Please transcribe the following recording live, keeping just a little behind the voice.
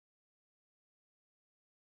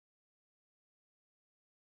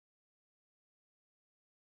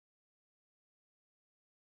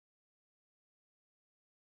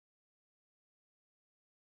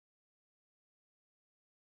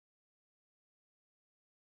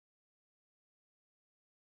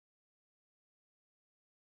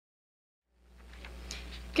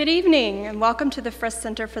Good evening, and welcome to the Frist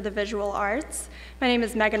Center for the Visual Arts. My name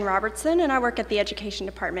is Megan Robertson, and I work at the Education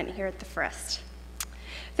Department here at the Frist.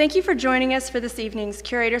 Thank you for joining us for this evening's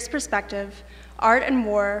Curator's Perspective, Art and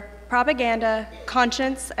War, Propaganda,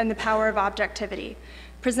 Conscience, and the Power of Objectivity,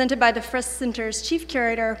 presented by the Frist Center's Chief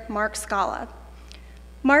Curator, Mark Scala.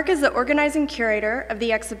 Mark is the organizing curator of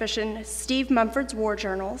the exhibition Steve Mumford's War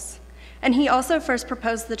Journals, and he also first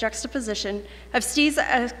proposed the juxtaposition of Steve's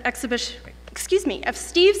exhibition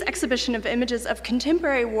of images of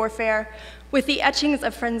contemporary warfare with the etchings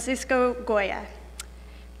of Francisco Goya.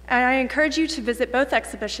 And I encourage you to visit both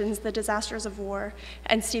exhibitions, The Disasters of War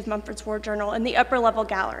and Steve Mumford's War Journal, in the upper level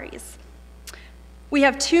galleries. We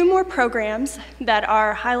have two more programs that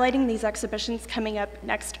are highlighting these exhibitions coming up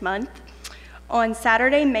next month. On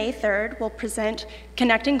Saturday, May 3rd, we'll present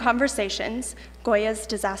Connecting Conversations, Goya's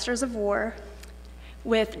Disasters of War,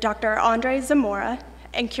 with Dr. Andre Zamora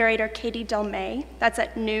and curator Katie Del May. That's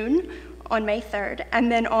at noon on May 3rd. And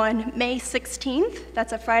then on May 16th,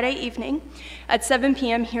 that's a Friday evening, at 7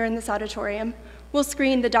 p.m. here in this auditorium, we'll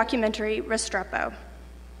screen the documentary Restrepo.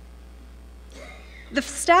 The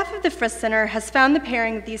staff of the Frist Center has found the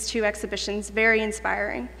pairing of these two exhibitions very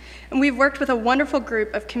inspiring, and we've worked with a wonderful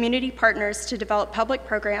group of community partners to develop public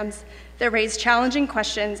programs that raise challenging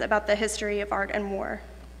questions about the history of art and war.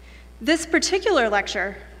 This particular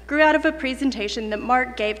lecture grew out of a presentation that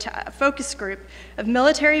Mark gave to a focus group of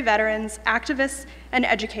military veterans, activists, and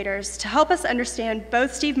educators to help us understand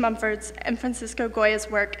both Steve Mumford's and Francisco Goya's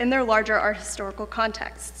work in their larger art historical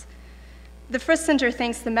contexts. The Frist Center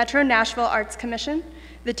thanks the Metro Nashville Arts Commission,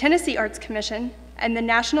 the Tennessee Arts Commission, and the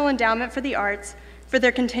National Endowment for the Arts for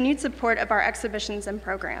their continued support of our exhibitions and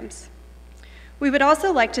programs. We would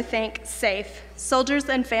also like to thank SAFE, Soldiers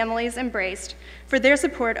and Families Embraced, for their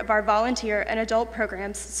support of our volunteer and adult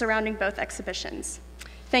programs surrounding both exhibitions.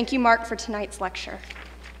 Thank you, Mark, for tonight's lecture.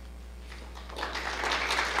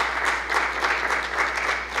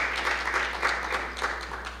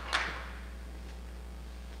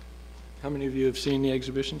 How many of you have seen the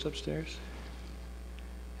exhibitions upstairs?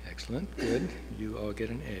 Excellent, good. You all get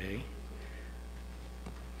an A.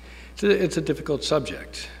 It's a difficult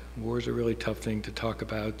subject. War is a really tough thing to talk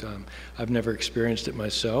about. I've never experienced it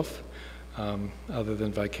myself, other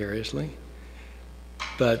than vicariously.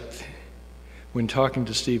 But when talking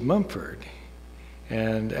to Steve Mumford,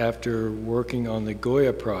 and after working on the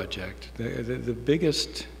Goya project, the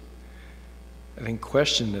biggest, I think,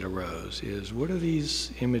 question that arose is, what are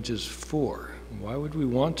these images for? Why would we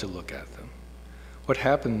want to look at them? What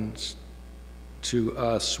happens to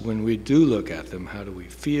us when we do look at them? How do we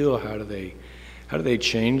feel? How do they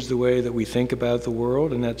change the way that we think about the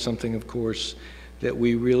world? And that's something, of course, that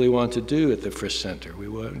we really want to do at the Frist Center.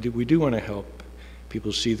 We do want to help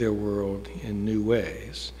people see their world in new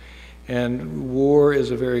ways. And war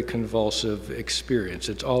is a very convulsive experience.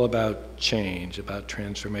 It's all about change, about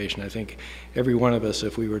transformation. I think every one of us,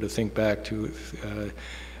 if we were to think back to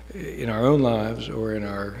in our own lives or in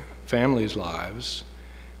our families' lives,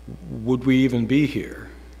 would we even be here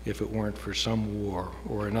if it weren't for some war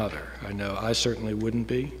or another? I know I certainly wouldn't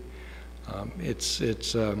be. It's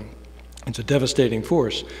a devastating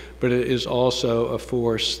force, but it is also a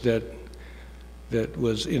force that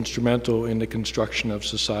was instrumental in the construction of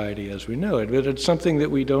society as we know it. But it's something that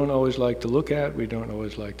we don't always like to look at, we don't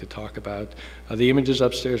always like to talk about. The images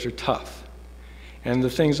upstairs are tough. And the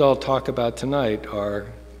things I'll talk about tonight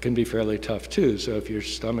can be fairly tough too. So if your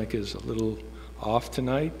stomach is a little off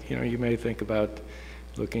tonight, you may think about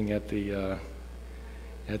looking at the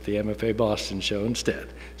MFA Boston show instead.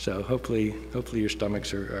 So hopefully your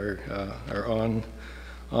stomachs are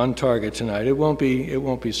on target tonight. It won't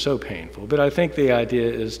be so painful. But I think the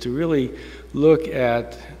idea is to really look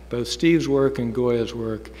at both Steve's work and Goya's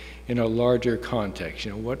work in a larger context.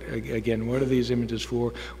 What are these images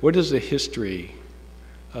for? What is the history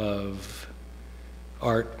of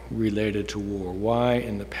art related to war? Why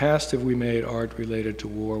in the past have we made art related to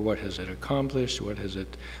war? What has it accomplished? What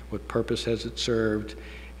purpose has it served?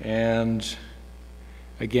 And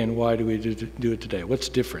again, why do we do it today? What's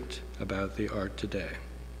different about the art today?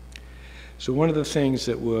 So one of the things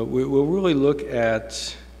that we'll really look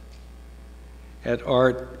at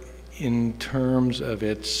art in terms of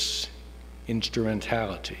its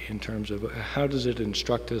instrumentality, in terms of how does it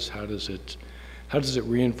instruct us, how does it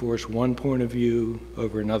reinforce one point of view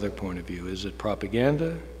over another point of view? Is it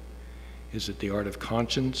propaganda? Is it the art of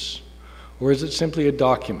conscience? Or is it simply a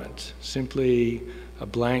document, simply a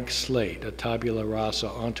blank slate, a tabula rasa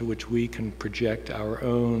onto which we can project our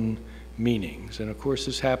own meanings? And of course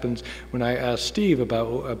this happens when I asked Steve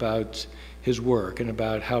about his work and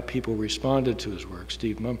about how people responded to his work,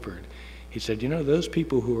 Steve Mumford. He said, you know, those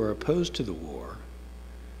people who are opposed to the war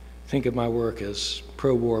think of my work as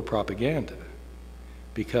pro-war propaganda,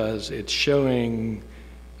 because it's showing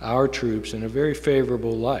our troops in a very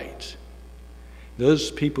favorable light.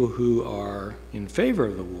 Those people who are in favor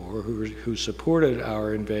of the war, who supported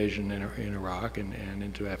our invasion in Iraq and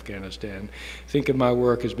into Afghanistan, think of my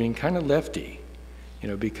work as being kind of lefty, you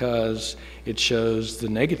know, because it shows the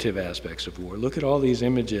negative aspects of war. Look at all these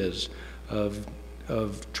images of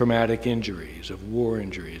traumatic injuries, of war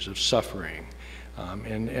injuries, of suffering.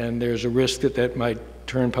 And there's a risk that that might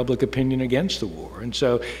turn public opinion against the war. And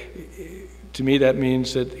so, to me, that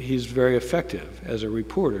means that he's very effective as a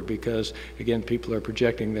reporter because, again, people are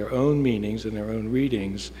projecting their own meanings and their own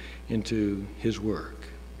readings into his work.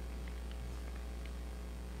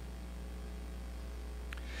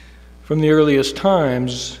 From the earliest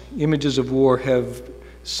times, images of war have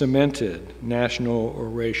cemented national or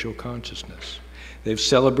racial consciousness. They've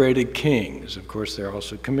celebrated kings, of course they're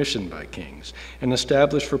also commissioned by kings, and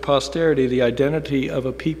established for posterity the identity of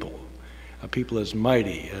a people as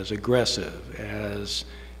mighty, as aggressive, as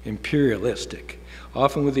imperialistic,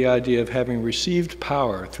 often with the idea of having received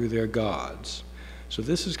power through their gods. So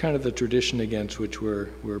this is kind of the tradition against which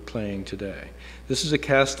we're playing today. This is a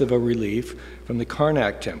cast of a relief from the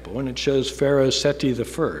Karnak temple, and it shows Pharaoh Seti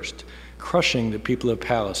I crushing the people of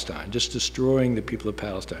Palestine, just destroying the people of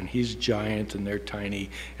Palestine. He's giant and they're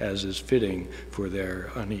tiny, as is fitting for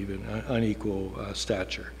their unequal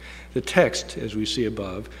stature. The text, as we see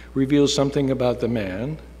above, reveals something about the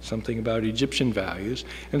man, something about Egyptian values,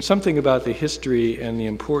 and something about the history and the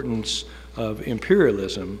importance of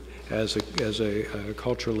imperialism as a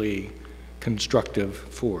culturally constructive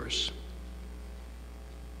force.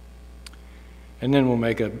 And then we'll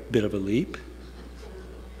make a bit of a leap.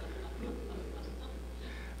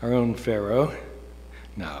 Our own Pharaoh.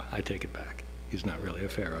 No, I take it back. He's not really a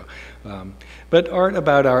pharaoh. But art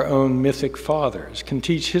about our own mythic fathers can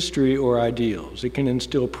teach history or ideals. It can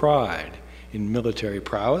instill pride in military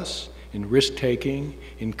prowess, in risk-taking,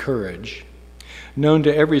 in courage. Known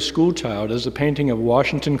to every schoolchild as the painting of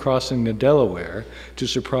Washington crossing the Delaware to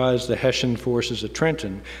surprise the Hessian forces at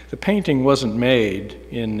Trenton, the painting wasn't made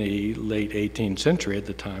in the late 18th century at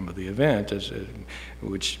the time of the event,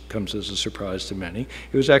 which comes as a surprise to many.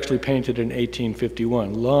 It was actually painted in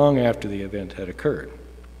 1851, long after the event had occurred.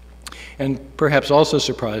 And perhaps also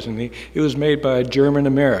surprisingly, it was made by a German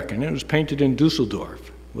American. It was painted in Dusseldorf.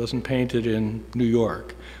 It wasn't painted in New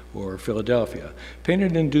York or Philadelphia.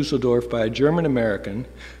 Painted in Dusseldorf by a German American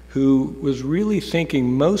who was really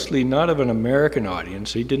thinking mostly not of an American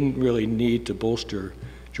audience. He didn't really need to bolster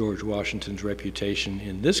George Washington's reputation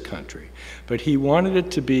in this country, but he wanted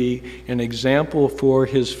it to be an example for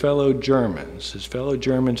his fellow Germans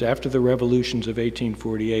after the revolutions of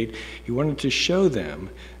 1848. He wanted to show them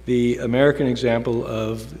the American example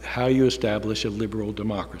of how you establish a liberal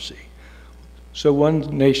democracy. So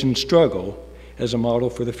one nation struggle as a model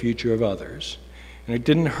for the future of others. And it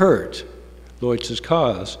didn't hurt Leutz's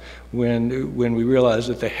cause when we realized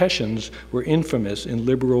that the Hessians were infamous in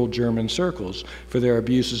liberal German circles for their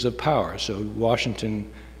abuses of power. So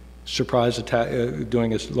Washington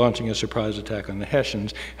launching a surprise attack on the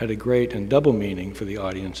Hessians had a great and double meaning for the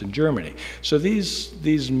audience in Germany. So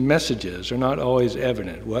these messages are not always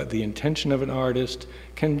evident. What the intention of an artist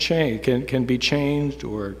can change, can be changed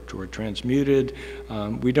or transmuted.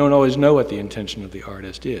 We don't always know what the intention of the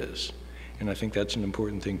artist is, and I think that's an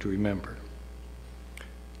important thing to remember.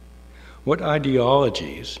 What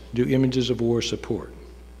ideologies do images of war support?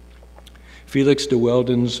 Felix de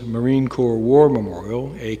Weldon's Marine Corps War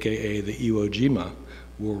Memorial, aka the Iwo Jima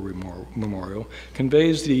War Memorial,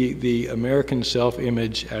 conveys the American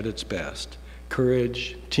self-image at its best: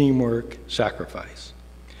 courage, teamwork, sacrifice.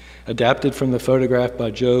 Adapted from the photograph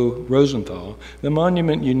by Joe Rosenthal, the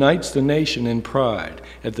monument unites the nation in pride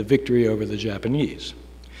at the victory over the Japanese.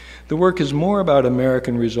 The work is more about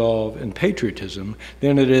American resolve and patriotism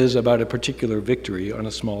than it is about a particular victory on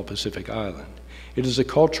a small Pacific island. It is a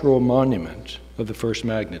cultural monument of the first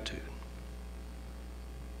magnitude.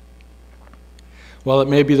 While it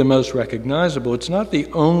may be the most recognizable, it's not the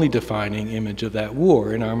only defining image of that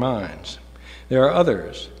war in our minds. There are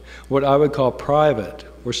others, what I would call private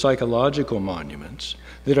or psychological monuments,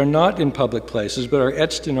 that are not in public places but are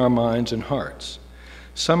etched in our minds and hearts.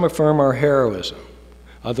 Some affirm our heroism,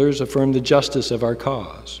 others affirm the justice of our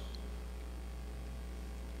cause.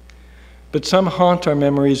 But some haunt our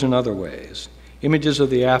memories in other ways. Images of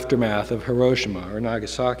the aftermath of Hiroshima or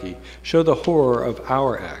Nagasaki show the horror of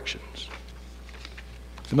our actions.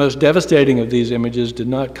 The most devastating of these images did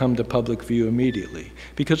not come to public view immediately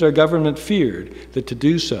because our government feared that to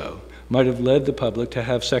do so might have led the public to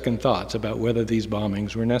have second thoughts about whether these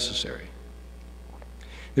bombings were necessary.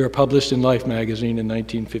 They were published in Life magazine in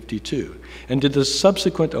 1952, and did the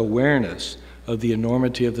subsequent awareness of the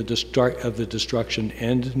enormity of the destruction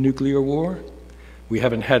end nuclear war? We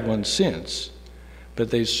haven't had one since,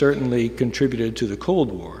 but they certainly contributed to the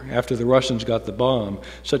Cold War. After the Russians got the bomb,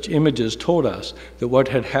 such images told us that what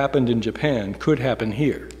had happened in Japan could happen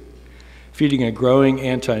here, feeding a growing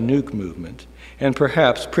anti-nuke movement and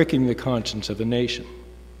perhaps pricking the conscience of a nation.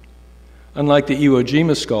 Unlike the Iwo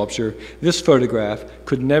Jima sculpture, this photograph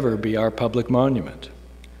could never be our public monument.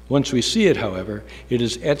 Once we see it, however, it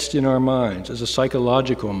is etched in our minds as a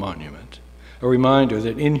psychological monument, a reminder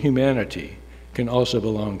that inhumanity can also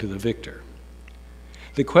belong to the victor.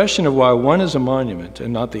 The question of why one is a monument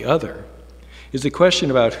and not the other is the question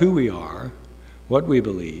about who we are, what we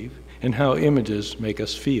believe, and how images make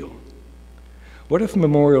us feel. What if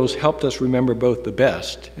memorials helped us remember both the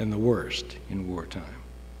best and the worst in wartime?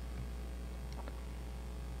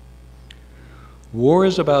 War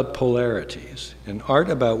is about polarities, and art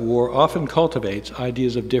about war often cultivates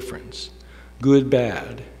ideas of difference, good,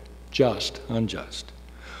 bad, just, unjust.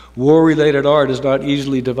 War-related art is not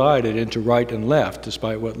easily divided into right and left,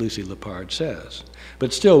 despite what Lucy Lepard says.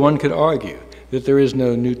 But still, one could argue that there is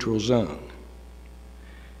no neutral zone.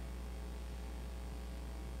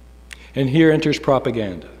 And here enters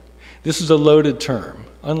propaganda. This is a loaded term.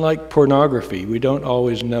 Unlike pornography, we don't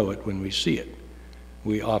always know it when we see it.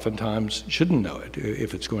 We oftentimes shouldn't know it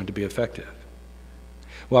if it's going to be effective.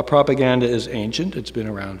 While propaganda is ancient, it's been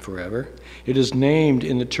around forever, it is named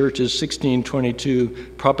in the church's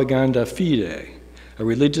 1622 Propaganda Fide, a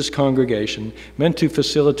religious congregation meant to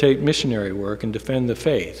facilitate missionary work and defend the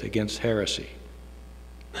faith against heresy.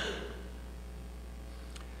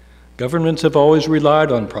 Governments have always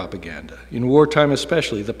relied on propaganda. In wartime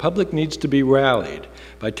especially, the public needs to be rallied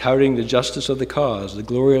by touting the justice of the cause, the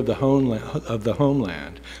glory of the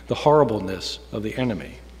homeland, the horribleness of the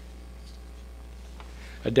enemy.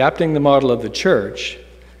 Adapting the model of the church,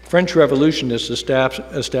 French revolutionists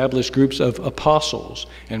established groups of apostles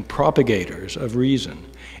and propagators of reason,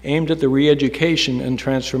 aimed at the re-education and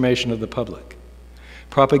transformation of the public.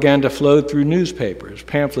 Propaganda flowed through newspapers,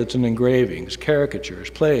 pamphlets and engravings, caricatures,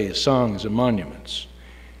 plays, songs, and monuments.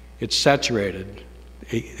 It saturated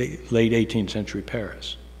late 18th century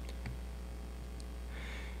Paris.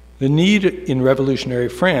 The need in revolutionary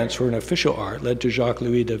France for an official art led to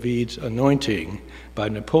Jacques-Louis David's anointing by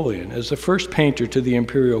Napoleon as the first painter to the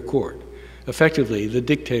imperial court, effectively the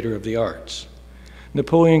dictator of the arts.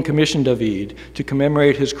 Napoleon commissioned David to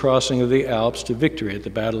commemorate his crossing of the Alps to victory at the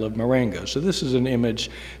Battle of Marengo. So this is an image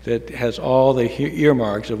that has all the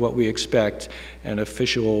earmarks of what we expect an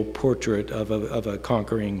official portrait of a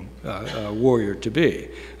conquering warrior to be,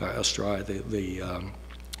 astride the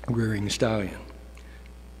rearing stallion.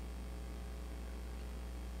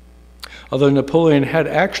 Although Napoleon had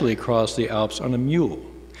actually crossed the Alps on a mule,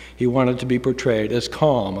 he wanted to be portrayed as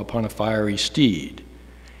calm upon a fiery steed,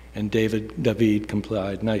 and David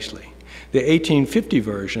complied nicely. The 1850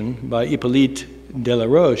 version by Hippolyte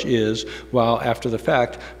Delaroche is, while after the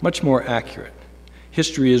fact, much more accurate.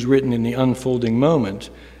 History as written in the unfolding moment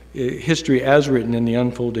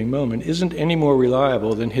isn't any more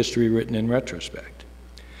reliable than history written in retrospect.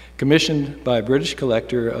 Commissioned by a British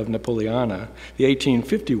collector of Napoleana, the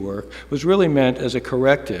 1850 work was really meant as a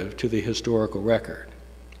corrective to the historical record.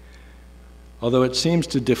 Although it seems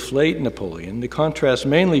to deflate Napoleon, the contrast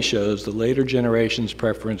mainly shows the later generation's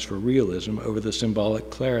preference for realism over the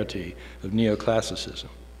symbolic clarity of neoclassicism.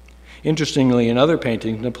 Interestingly, in other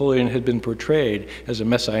paintings, Napoleon had been portrayed as a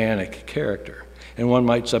messianic character, and one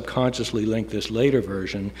might subconsciously link this later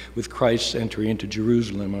version with Christ's entry into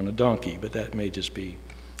Jerusalem on a donkey, but that may just be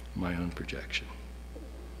my own projection.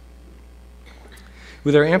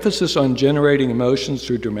 With our emphasis on generating emotions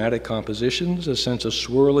through dramatic compositions, a sense of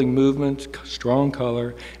swirling movement, strong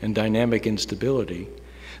color, and dynamic instability,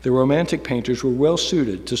 the Romantic painters were well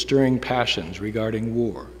suited to stirring passions regarding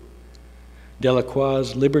war.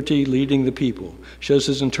 Delacroix's Liberty Leading the People shows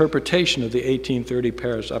his interpretation of the 1830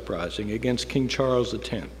 Paris uprising against King Charles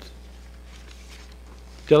X.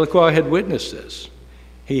 Delacroix had witnessed this.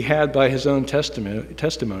 He had, by his own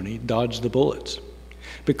testimony, dodged the bullets.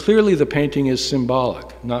 But clearly the painting is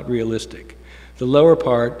symbolic, not realistic. The lower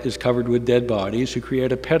part is covered with dead bodies who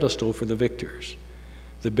create a pedestal for the victors.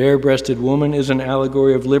 The bare-breasted woman is an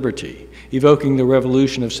allegory of liberty, evoking the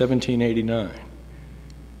revolution of 1789.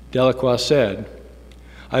 Delacroix said,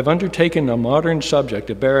 "I've undertaken a modern subject,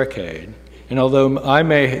 a barricade, and although I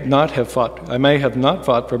may have not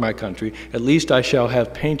fought for my country, at least I shall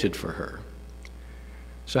have painted for her."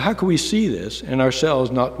 So how can we see this and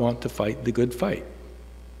ourselves not want to fight the good fight?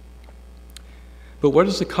 But what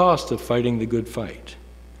is the cost of fighting the good fight?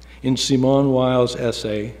 In Simone Weil's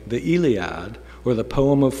essay, The Iliad, or the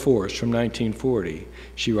Poem of Force from 1940,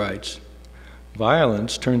 she writes,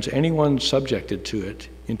 "Violence turns anyone subjected to it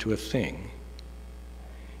into a thing.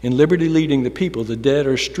 In liberty leading the people, the dead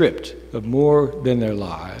are stripped of more than their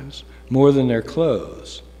lives, more than their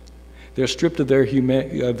clothes. They're stripped of their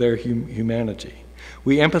humanity.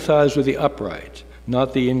 We empathize with the upright,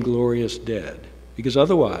 not the inglorious dead, because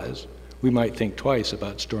otherwise we might think twice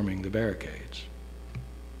about storming the barricades."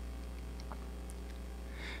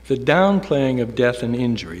 The downplaying of death and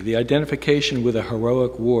injury, the identification with a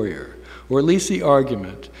heroic warrior, or at least the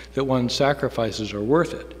argument that one's sacrifices are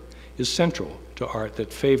worth it, is central to art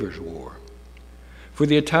that favors war. For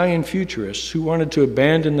the Italian futurists who wanted to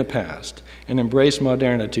abandon the past and embrace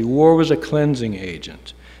modernity, war was a cleansing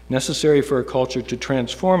agent, necessary for a culture to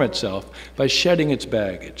transform itself by shedding its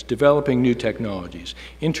baggage, developing new technologies,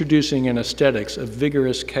 introducing an aesthetics of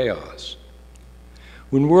vigorous chaos.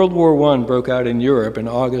 When World War I broke out in Europe in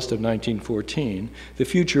August of 1914, the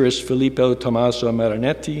futurists Filippo Tommaso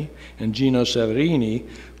Marinetti and Gino Severini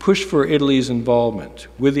pushed for Italy's involvement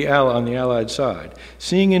on the Allied side,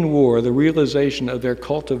 seeing in war the realization of their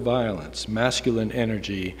cult of violence, masculine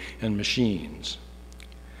energy, and machines.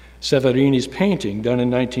 Severini's painting, done in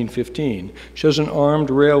 1915, shows an armed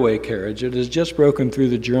railway carriage that has just broken through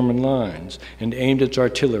the German lines and aimed its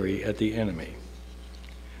artillery at the enemy.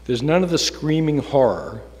 There's none of the screaming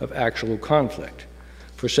horror of actual conflict.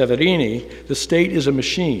 For Severini, the state is a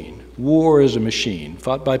machine. War is a machine,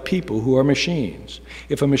 fought by people who are machines.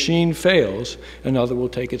 If a machine fails, another will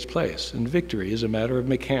take its place, and victory is a matter of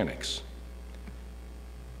mechanics.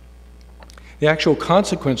 The actual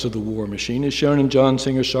consequence of the war machine is shown in John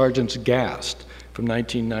Singer Sargent's Gassed from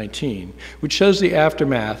 1919, which shows the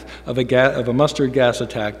aftermath of a mustard gas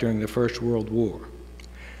attack during the First World War.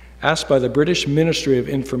 Asked by the British Ministry of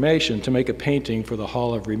Information to make a painting for the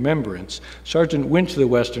Hall of Remembrance, Sargent went to the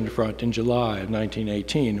Western Front in July of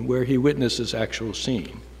 1918, where he witnessed this actual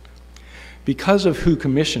scene. Because of who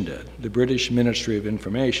commissioned it, the British Ministry of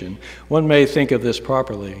Information, one may think of this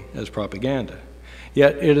properly as propaganda.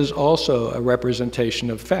 Yet it is also a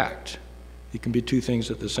representation of fact. It can be two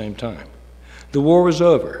things at the same time. The war was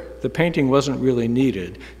over. The painting wasn't really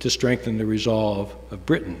needed to strengthen the resolve of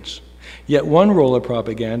Britons. Yet one role of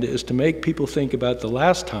propaganda is to make people think about the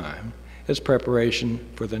last time as preparation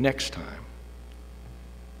for the next time.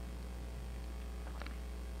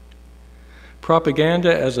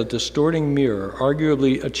 Propaganda as a distorting mirror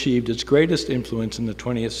arguably achieved its greatest influence in the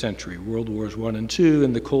 20th century, World Wars I and II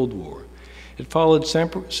and the Cold War. It followed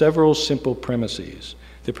several simple premises: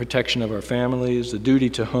 the protection of our families, the duty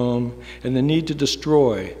to home, and the need to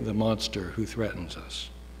destroy the monster who threatens us.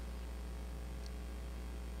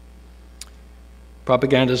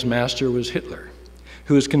 Propaganda's master was Hitler,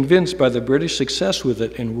 who was convinced by the British success with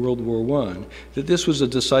it in World War I that this was a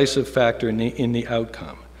decisive factor in the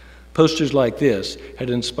outcome. Posters like this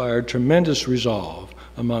had inspired tremendous resolve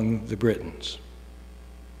among the Britons.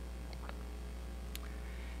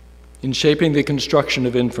 In shaping the construction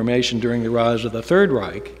of information during the rise of the Third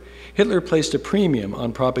Reich, Hitler placed a premium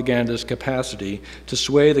on propaganda's capacity to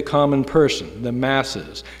sway the common person, the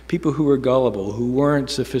masses, people who were gullible, who weren't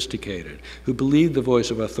sophisticated, who believed the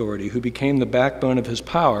voice of authority, who became the backbone of his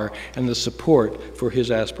power and the support for his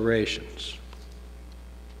aspirations.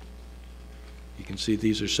 You can see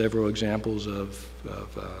these are several examples of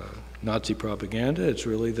Nazi propaganda. It's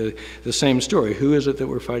really the same story. Who is it that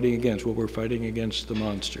we're fighting against? Well, we're fighting against the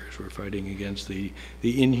monsters. We're fighting against the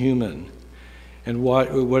inhuman. And what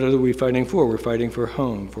are we fighting for? We're fighting for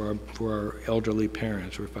home, for our elderly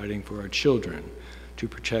parents. We're fighting for our children, to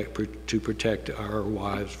protect our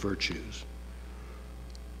wives' virtues.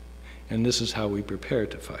 And this is how we prepare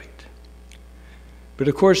to fight. But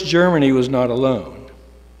of course, Germany was not alone.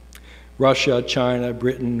 Russia, China,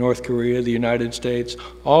 Britain, North Korea, the United States,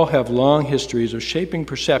 all have long histories of shaping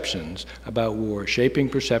perceptions about war, shaping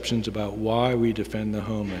perceptions about why we defend the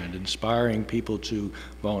homeland, inspiring people to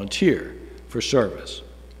volunteer for service.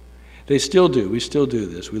 They still do. We still do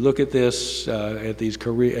this. We look at this, at these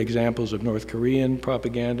examples of North Korean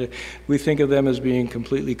propaganda. We think of them as being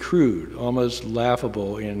completely crude, almost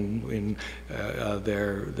laughable in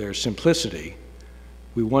their simplicity.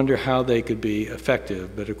 We wonder how they could be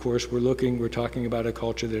effective, but of course we're talking about a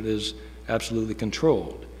culture that is absolutely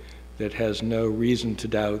controlled, that has no reason to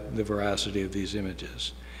doubt the veracity of these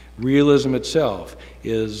images. Realism itself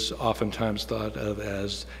is oftentimes thought of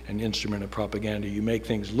as an instrument of propaganda. You make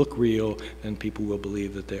things look real, and people will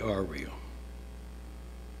believe that they are real.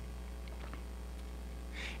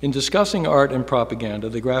 In discussing art and propaganda,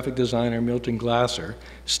 the graphic designer Milton Glasser,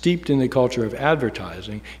 steeped in the culture of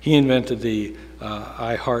advertising, he invented the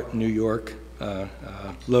I Heart New York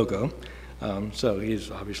logo. So he's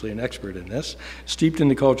obviously an expert in this. Steeped in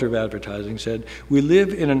the culture of advertising, said, "We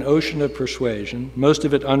live in an ocean of persuasion, most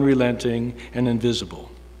of it unrelenting and invisible.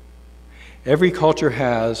 Every culture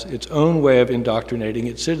has its own way of indoctrinating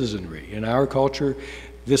its citizenry. In our culture,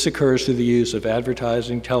 this occurs through the use of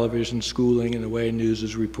advertising, television, schooling, and the way news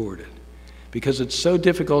is reported. Because it's so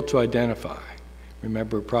difficult to identify.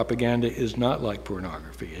 Remember, propaganda is not like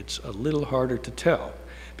pornography. It's a little harder to tell.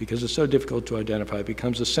 Because it's so difficult to identify, it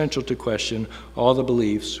becomes essential to question all the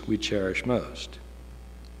beliefs we cherish most.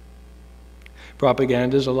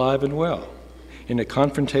 Propaganda is alive and well. In a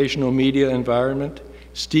confrontational media environment,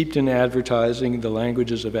 steeped in advertising, the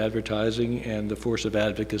languages of advertising and the force of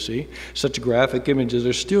advocacy, such graphic images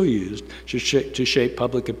are still used to shape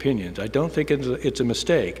public opinions. I don't think it's a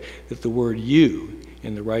mistake that the word "you"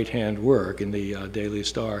 in the right-hand work in the Daily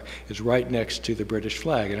Star is right next to the British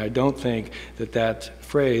flag. And I don't think that that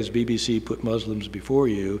phrase, "BBC put Muslims before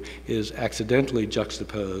you," is accidentally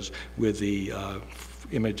juxtaposed with the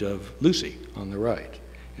image of Lucy on the right.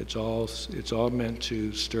 It's all meant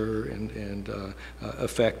to stir and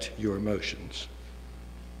affect your emotions.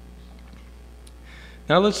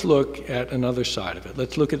 Now let's look at another side of it.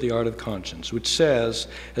 Let's look at the art of conscience, which says,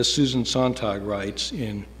 as Susan Sontag writes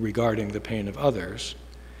in Regarding the Pain of Others,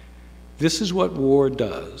 "This is what war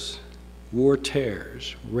does. War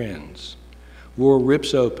tears, rends. War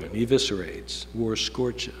rips open, eviscerates. War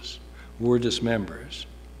scorches. War dismembers.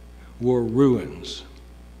 War ruins."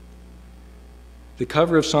 The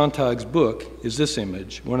cover of Sontag's book is this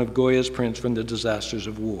image, one of Goya's prints from the disasters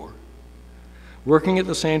of war. Working at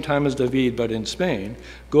the same time as David, but in Spain,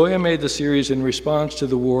 Goya made the series in response to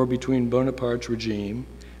the war between Bonaparte's regime,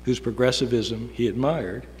 whose progressivism he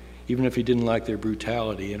admired, even if he didn't like their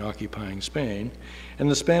brutality in occupying Spain, and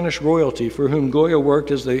the Spanish royalty for whom Goya worked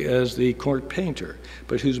as the court painter,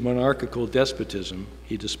 but whose monarchical despotism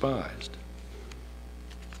he despised.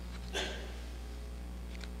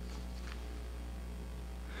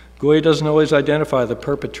 Goya doesn't always identify the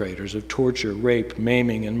perpetrators of torture, rape,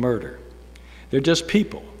 maiming, and murder. They're just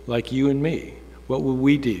people, like you and me. What would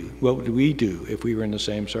we do? What would we do if we were in the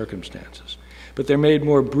same circumstances? But they're made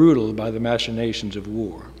more brutal by the machinations of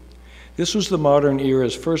war. This was the modern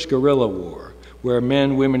era's first guerrilla war, where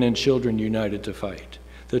men, women, and children united to fight.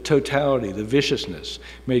 The totality, the viciousness,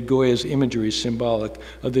 made Goya's imagery symbolic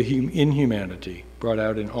of the inhumanity brought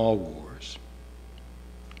out in all wars.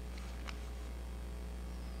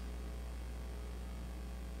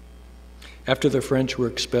 After the French were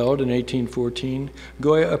expelled in 1814,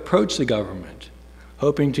 Goya approached the government,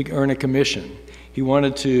 hoping to earn a commission. He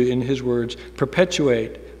wanted to, in his words,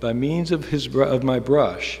 perpetuate by means of my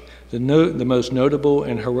brush the most notable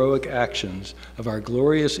and heroic actions of our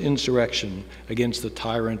glorious insurrection against the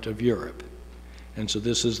tyrant of Europe. And so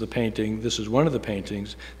this is the painting, this is one of the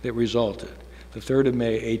paintings that resulted, the 3rd of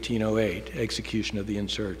May, 1808, execution of the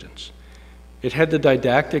insurgents. It had the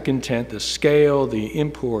didactic intent, the scale, the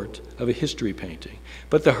import of a history painting.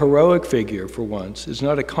 But the heroic figure, for once, is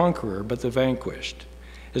not a conqueror, but the vanquished.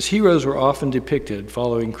 As heroes were often depicted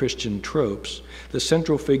following Christian tropes, the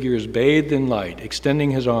central figure is bathed in light,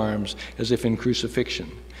 extending his arms as if in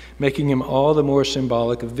crucifixion, making him all the more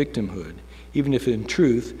symbolic of victimhood, even if in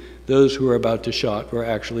truth, those who were about to shot were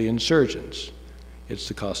actually insurgents. It's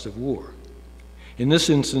the cost of war. In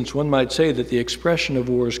this instance, one might say that the expression of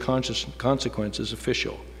war's consequence is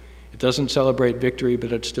official. It doesn't celebrate victory,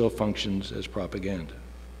 but it still functions as propaganda.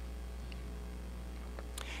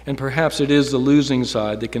 And perhaps it is the losing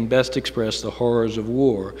side that can best express the horrors of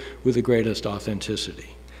war with the greatest authenticity.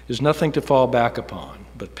 There's nothing to fall back upon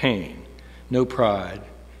but pain, no pride,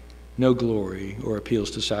 no glory or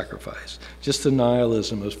appeals to sacrifice, just the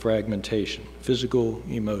nihilism of fragmentation, physical,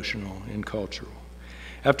 emotional, and cultural.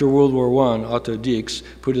 After World War I, Otto Dix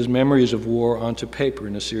put his memories of war onto paper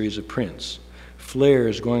in a series of prints.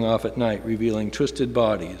 Flares going off at night revealing twisted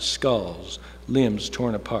bodies, skulls, limbs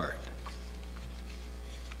torn apart.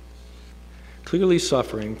 Clearly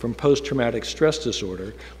suffering from post-traumatic stress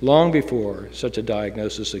disorder, long before such a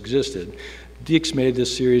diagnosis existed, Dix made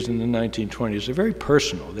this series in the 1920s. They're very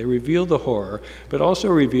personal. They reveal the horror, but also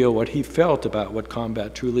reveal what he felt about what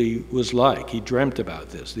combat truly was like. He dreamt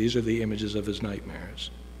about this. These are the images of his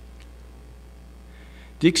nightmares.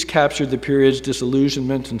 Dix captured the period's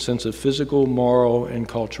disillusionment and sense of physical, moral, and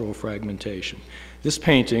cultural fragmentation. This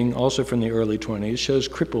painting, also from the early 20s, shows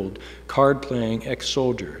crippled, card-playing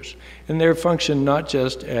ex-soldiers, and their function not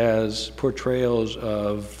just as portrayals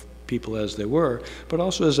of people as they were, but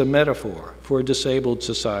also as a metaphor for a disabled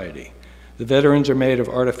society. The veterans are made of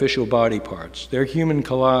artificial body parts. They're human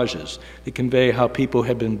collages that convey how people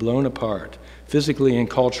had been blown apart, physically and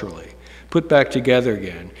culturally, put back together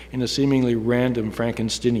again in a seemingly random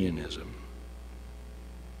Frankensteinianism.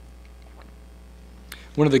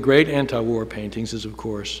 One of the great anti-war paintings is, of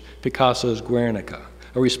course, Picasso's Guernica,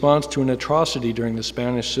 a response to an atrocity during the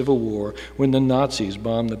Spanish Civil War when the Nazis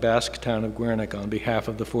bombed the Basque town of Guernica on behalf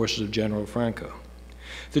of the forces of General Franco.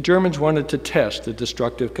 The Germans wanted to test the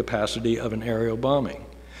destructive capacity of an aerial bombing.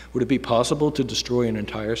 Would it be possible to destroy an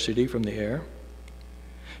entire city from the air?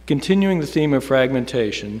 Continuing the theme of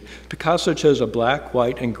fragmentation, Picasso chose a black,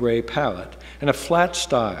 white, and gray palette and a flat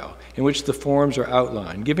style in which the forms are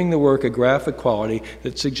outlined, giving the work a graphic quality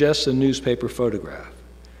that suggests a newspaper photograph.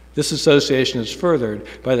 This association is furthered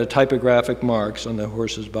by the typographic marks on the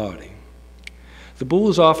horse's body. The bull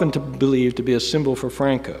is often believed to be a symbol for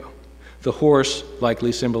Franco. The horse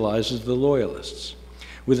likely symbolizes the loyalists.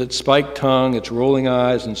 With its spiked tongue, its rolling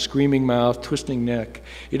eyes, and screaming mouth, twisting neck,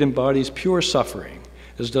 it embodies pure suffering,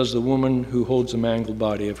 as does the woman who holds the mangled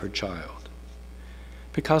body of her child.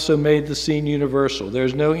 Picasso made the scene universal.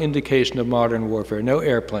 There's no indication of modern warfare, no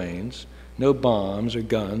airplanes, no bombs or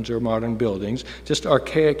guns or modern buildings, just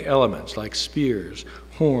archaic elements like spears,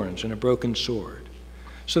 horns, and a broken sword.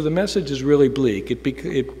 So the message is really bleak.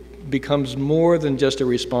 It becomes more than just a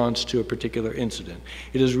response to a particular incident.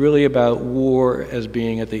 It is really about war as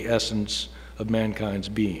being at the essence of mankind's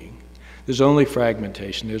being. There's only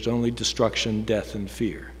fragmentation, there's only destruction, death, and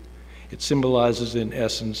fear. It symbolizes in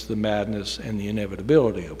essence the madness and the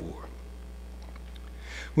inevitability of war.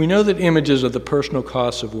 We know that images of the personal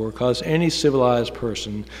costs of war cause any civilized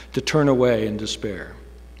person to turn away in despair.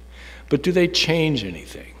 But do they change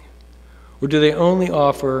anything? Or do they only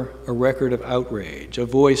offer a record of outrage, a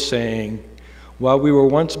voice saying, while we were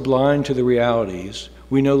once blind to the realities,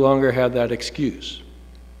 we no longer have that excuse?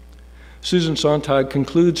 Susan Sontag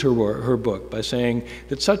concludes her book by saying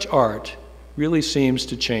that such art really seems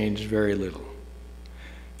to change very little.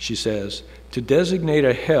 She says, to designate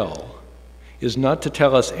a hell is not to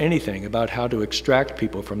tell us anything about how to extract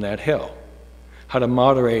people from that hell, how to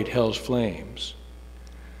moderate hell's flames.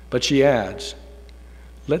 But she adds,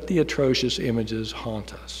 let the atrocious images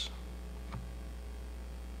haunt us.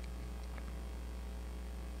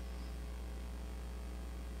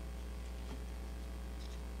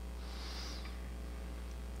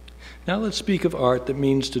 Now let's speak of art that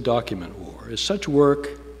means to document war. Is such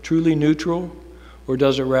work truly neutral, or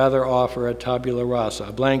does it rather offer a tabula rasa,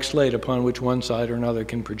 a blank slate upon which one side or another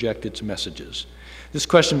can project its messages? This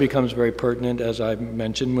question becomes very pertinent, as I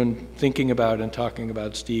mentioned, when thinking about and talking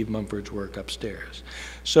about Steve Mumford's work upstairs.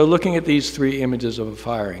 So looking at these three images of a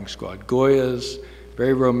firing squad, Goya's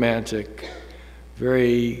very romantic,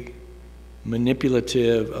 very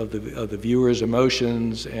manipulative of the viewer's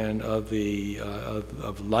emotions and of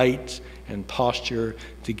light and posture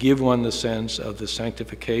to give one the sense of the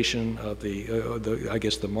sanctification of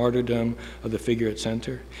the martyrdom of the figure at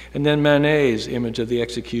center. And then Manet's image of the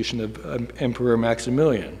execution of Emperor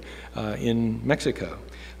Maximilian in Mexico.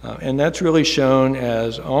 And that's really shown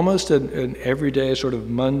as almost an everyday sort of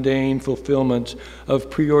mundane fulfillment of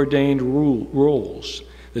preordained roles.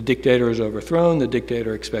 The dictator is overthrown, the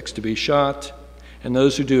dictator expects to be shot, and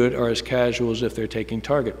those who do it are as casual as if they're taking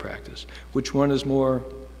target practice. Which one is more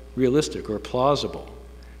realistic or plausible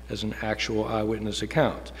as an actual eyewitness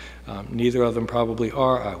account? Neither of them probably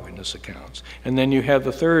are eyewitness accounts. And then you have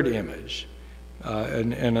the third image,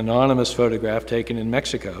 an anonymous photograph taken in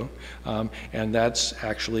Mexico, and that's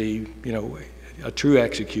actually, a true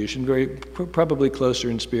execution, probably closer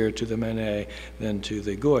in spirit to the Manet than to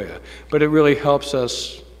the Goya. But it really helps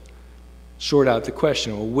us sort out the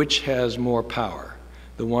question, well, which has more power?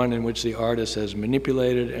 The one in which the artist has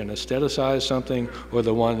manipulated and aestheticized something, or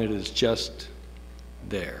the one that is just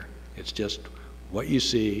there? It's just what you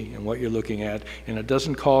see and what you're looking at, and it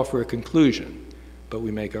doesn't call for a conclusion, but we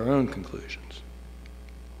make our own conclusions.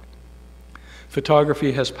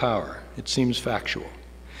 Photography has power. It seems factual.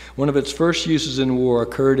 One of its first uses in war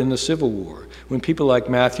occurred in the Civil War, when people like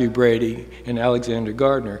Matthew Brady and Alexander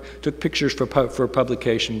Gardner took pictures for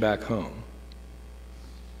publication back home.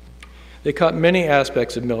 They caught many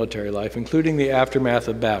aspects of military life, including the aftermath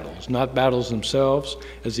of battles, not battles themselves,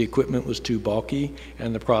 as the equipment was too bulky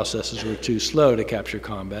and the processes were too slow to capture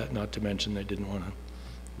combat, not to mention they didn't want to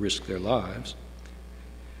risk their lives.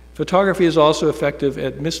 Photography is also effective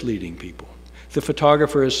at misleading people. The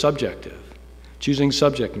photographer is subjective, choosing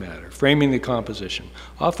subject matter, framing the composition,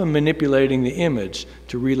 often manipulating the image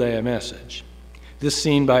to relay a message. This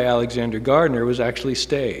scene by Alexander Gardner was actually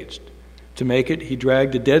staged To make it, he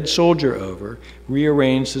dragged a dead soldier over,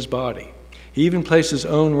 rearranged his body. He even placed his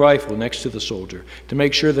own rifle next to the soldier to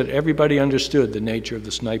make sure that everybody understood the nature of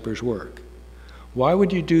the sniper's work. Why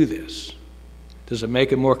would you do this? Does it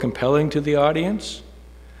make it more compelling to the audience?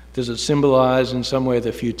 Does it symbolize in some way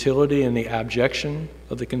the futility and the abjection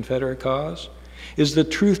of the Confederate cause? Is the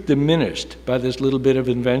truth diminished by this little bit of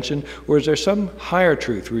invention, or is there some higher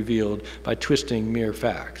truth revealed by twisting mere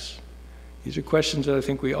facts? These are questions that I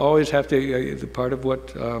think we always have to, part of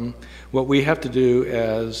what we have to do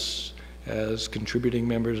as contributing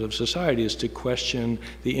members of society is to question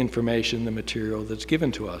the information, the material that's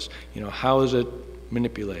given to us. You know, how is it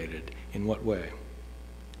manipulated? In what way?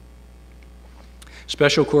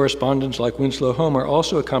 Special correspondents like Winslow Homer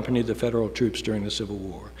also accompanied the Federal troops during the Civil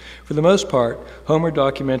War. For the most part, Homer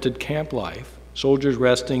documented camp life, soldiers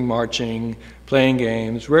resting, marching, playing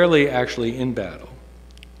games, rarely actually in battle.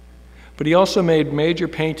 But he also made major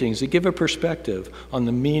paintings that give a perspective on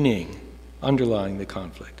the meaning underlying the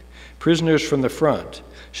conflict. Prisoners from the Front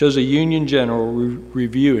shows a Union general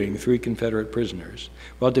reviewing 3 Confederate prisoners.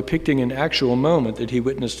 While depicting an actual moment that he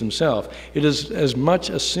witnessed himself, it is as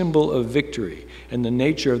much a symbol of victory and the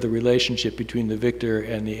nature of the relationship between the victor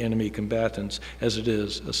and the enemy combatants as it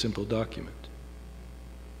is a simple document.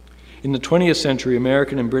 In the 20th century,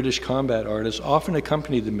 American and British combat artists often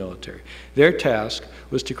accompanied the military. Their task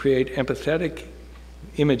was to create empathetic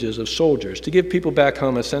images of soldiers, to give people back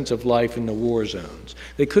home a sense of life in the war zones.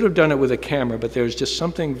 They could have done it with a camera, but there was just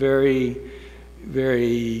something very,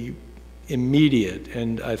 very immediate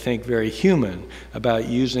and I think very human about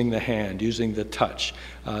using the hand, using the touch.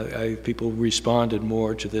 People responded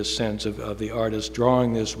more to this sense of the artist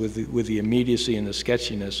drawing this with the immediacy and the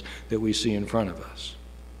sketchiness that we see in front of us.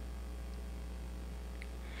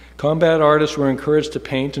 Combat artists were encouraged to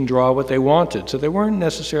paint and draw what they wanted, so they weren't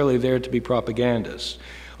necessarily there to be propagandists,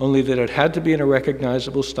 only that it had to be in a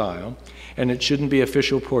recognizable style, and it shouldn't be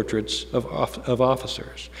official portraits of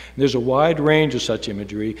officers. There's a wide range of such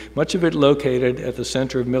imagery, much of it located at the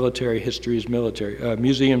Center of Military History's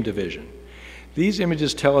Museum Division. These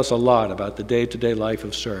images tell us a lot about the day-to-day life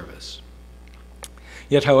of service.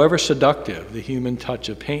 Yet however seductive the human touch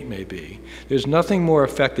of paint may be, there's nothing more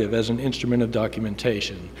effective as an instrument of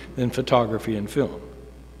documentation than photography and film.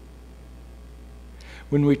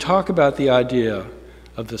 When we talk about the idea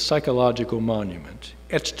of the psychological monument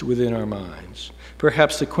etched within our minds,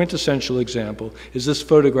 perhaps the quintessential example is this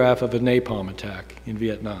photograph of a napalm attack in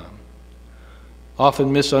Vietnam.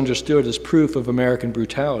 Often misunderstood as proof of American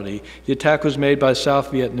brutality, the attack was made by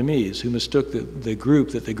South Vietnamese who mistook the group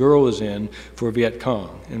that the girl was in for Viet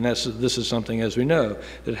Cong. And this is something, as we know,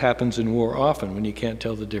 that happens in war often when you can't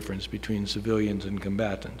tell the difference between civilians and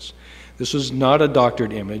combatants. This was not a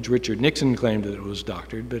doctored image. Richard Nixon claimed that it was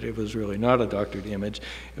doctored, but it was really not a doctored image.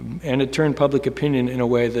 And it turned public opinion in a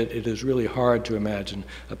way that it is really hard to imagine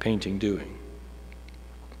a painting doing.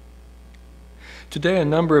 Today, a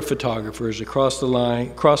number of photographers cross the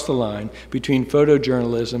line between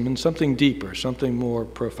photojournalism and something deeper, something more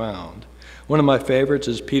profound. One of my favorites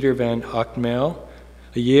is Peter van Ochtmel,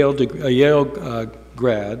 a Yale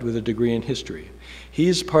grad with a degree in history.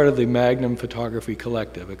 He's part of the Magnum Photography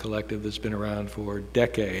Collective, a collective that's been around for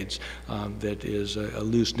decades, that is a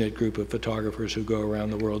loose-knit group of photographers who go around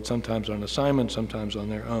the world, sometimes on assignment, sometimes on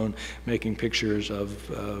their own, making pictures of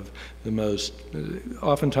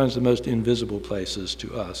oftentimes the most invisible places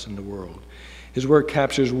to us in the world. His work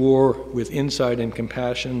captures war with insight and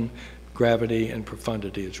compassion, gravity and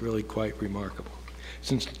profundity. It's really quite remarkable.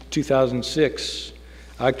 Since 2006,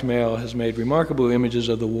 Ochtmel has made remarkable images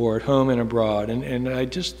of the war at home and abroad, and I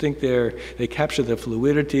just think they capture the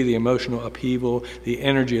fluidity, the emotional upheaval, the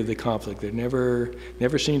energy of the conflict. They never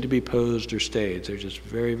seem to be posed or staged. They're just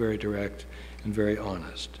very, very direct and very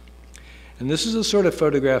honest. And this is a sort of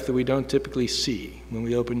photograph that we don't typically see when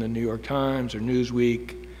we open the New York Times or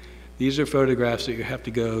Newsweek. These are photographs that you have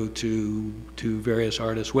to go to various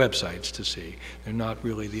artists' websites to see. They're not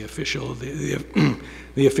really the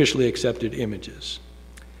officially accepted images.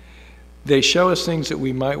 They show us things that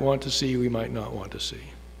we might want to see, we might not want to see.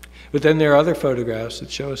 But then there are other photographs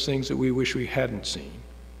that show us things that we wish we hadn't seen.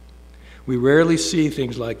 We rarely see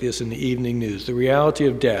things like this in the evening news. The reality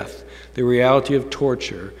of death, the reality of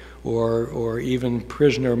torture, or even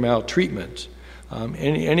prisoner maltreatment,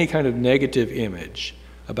 any kind of negative image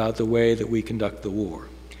about the way that we conduct the war.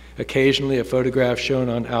 Occasionally a photograph shown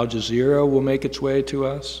on Al Jazeera will make its way to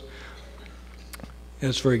us,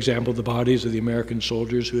 as for example the bodies of the American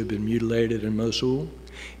soldiers who had been mutilated in Mosul.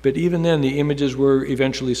 But even then the images were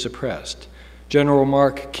eventually suppressed. General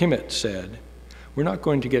Mark Kimmett said, "We're not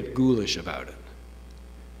going to get ghoulish about it."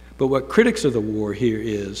 But what critics of the war hear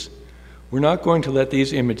is, We're not going to let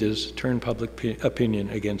these images turn public opinion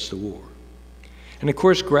against the war. And of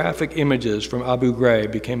course, graphic images from Abu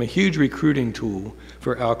Ghraib became a huge recruiting tool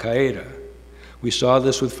for Al-Qaeda. We saw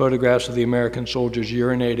this with photographs of the American soldiers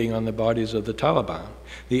urinating on the bodies of the Taliban,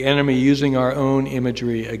 the enemy using our own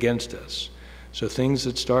imagery against us. So things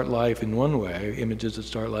that start life in one way, images that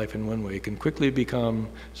start life in one way, can quickly become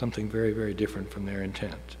something very, very different from their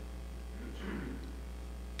intent.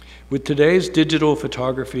 With today's digital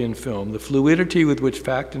photography and film, the fluidity with which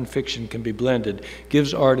fact and fiction can be blended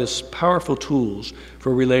gives artists powerful tools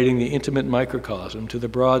for relating the intimate microcosm to the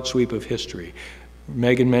broad sweep of history.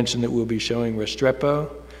 Megan mentioned that we'll be showing Restrepo,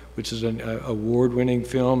 which is an award-winning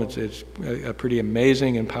film. It's a pretty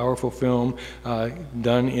amazing and powerful film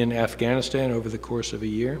done in Afghanistan over the course of a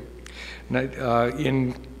year.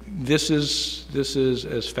 This is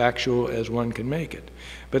as factual as one can make it.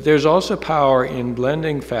 But there's also power in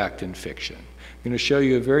blending fact and fiction. I'm going to show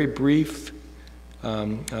you a very brief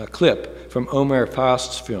clip from Omer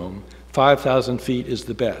Fast's film, 5,000 Feet is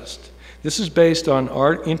the Best. This is based on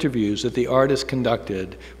art interviews that the artist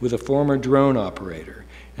conducted with a former drone operator.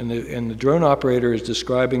 And the drone operator is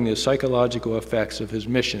describing the psychological effects of his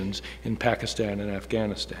missions in Pakistan and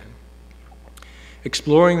Afghanistan.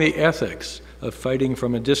 Exploring the ethics of fighting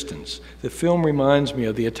from a distance, the film reminds me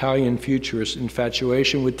of the Italian futurist's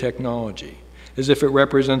infatuation with technology, as if it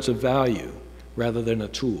represents a value rather than a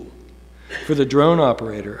tool. For the drone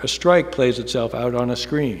operator, a strike plays itself out on a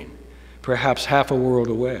screen, perhaps half a world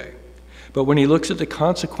away. But when he looks at the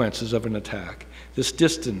consequences of an attack, this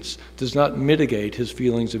distance does not mitigate his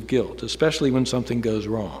feelings of guilt, especially when something goes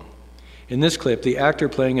wrong. In this clip, the actor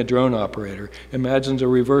playing a drone operator imagines a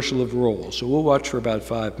reversal of roles, so we'll watch for about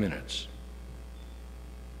 5 minutes.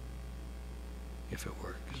 If it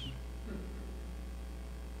works.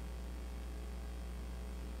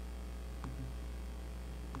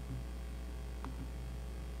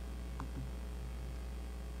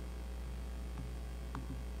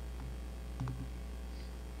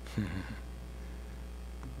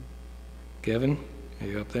 Kevin, are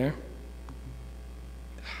you up there?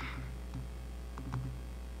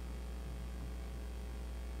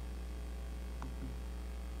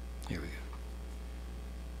 Here we go.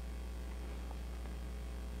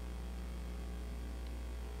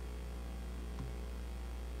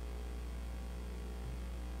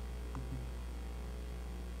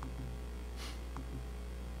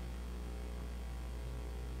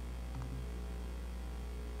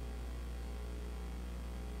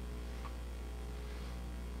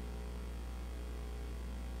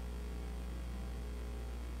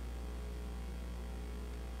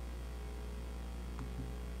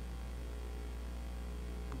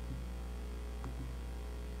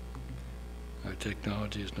 Our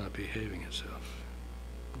technology is not behaving itself.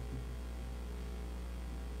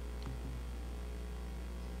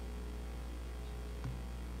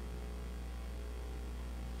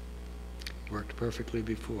 Worked perfectly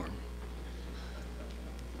before.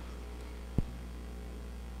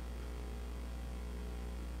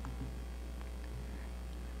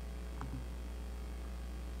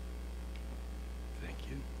 Thank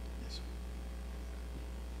you. Yes, sir.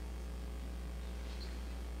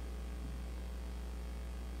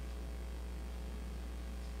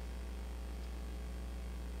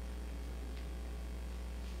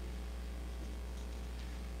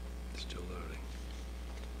 Still loading.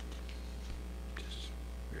 Just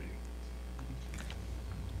ready.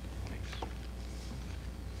 Thanks.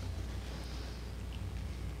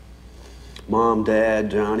 Mom, Dad,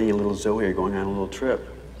 Johnny, and little Zoe are going on a little trip.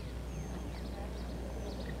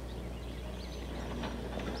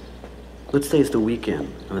 Let's say it's the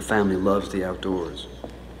weekend and the family loves the outdoors.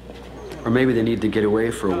 Or maybe they need to get away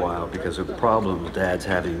for a while because of problems Dad's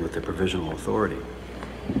having with the provisional authority.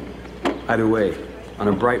 Either way, on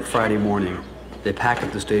a bright Friday morning, they pack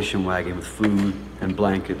up the station wagon with food and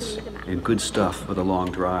blankets and good stuff for the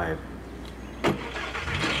long drive.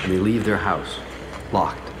 And they leave their house,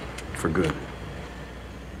 locked, for good.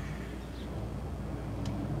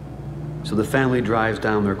 So the family drives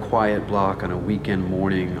down their quiet block on a weekend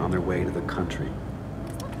morning on their way to the country.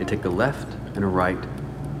 They take a left and a right,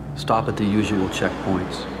 stop at the usual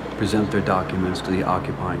checkpoints, present their documents to the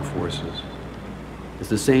occupying forces. It's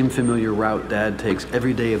the same familiar route Dad takes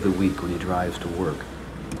every day of the week when he drives to work.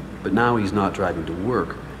 But now he's not driving to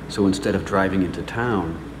work, so instead of driving into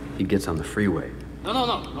town, he gets on the freeway. No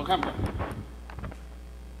cambia.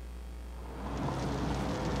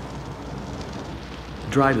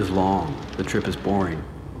 The drive is long, the trip is boring.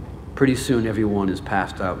 Pretty soon everyone is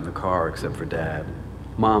passed out in the car except for Dad.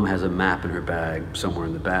 Mom has a map in her bag somewhere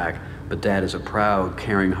in the back, but Dad is a proud,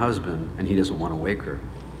 caring husband and he doesn't want to wake her.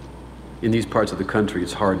 In these parts of the country,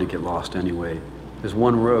 it's hard to get lost anyway. There's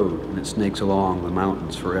one road, and it snakes along the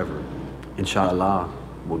mountains forever. Inshallah,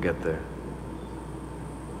 we'll get there.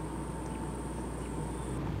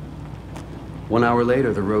 1 hour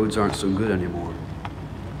later, the roads aren't so good anymore.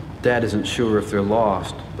 Dad isn't sure if they're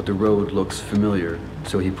lost, but the road looks familiar,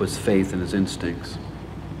 so he puts faith in his instincts.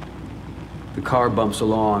 The car bumps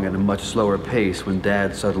along at a much slower pace when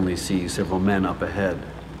Dad suddenly sees several men up ahead.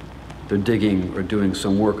 They're digging or doing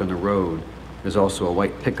some work on the road. There's also a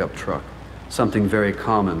white pickup truck, something very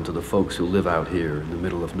common to the folks who live out here in the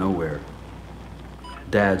middle of nowhere.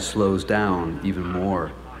 Dad slows down even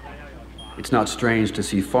more. It's not strange to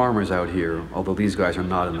see farmers out here, although these guys are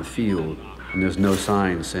not in the field, and there's no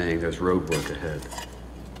sign saying there's road work ahead.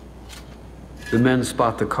 The men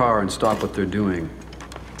spot the car and stop what they're doing.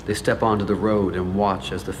 They step onto the road and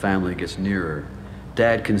watch as the family gets nearer.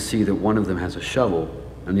 Dad can see that one of them has a shovel,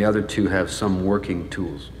 and the other two have some working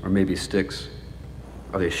tools, or maybe sticks.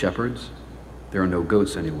 Are they shepherds? There are no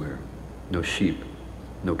goats anywhere, no sheep,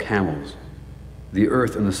 no camels. The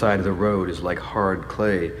earth on the side of the road is like hard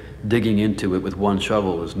clay. Digging into it with one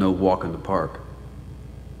shovel is no walk in the park.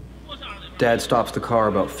 Dad stops the car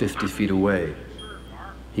about 50 feet away.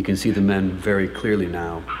 He can see the men very clearly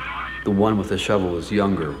now. The one with the shovel is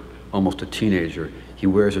younger, almost a teenager. He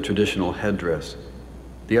wears a traditional headdress.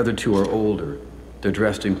 The other two are older. They're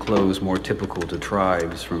dressed in clothes more typical to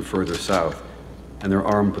tribes from further south, and they're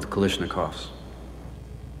armed with Kalashnikovs.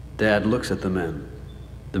 Dad looks at the men.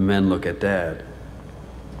 The men look at Dad.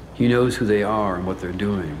 He knows who they are and what they're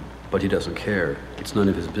doing, but he doesn't care. It's none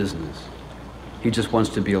of his business. He just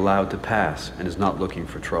wants to be allowed to pass and is not looking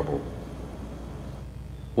for trouble.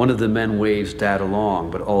 One of the men waves Dad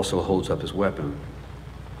along, but also holds up his weapon.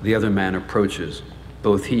 The other man approaches.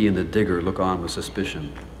 Both he and the digger look on with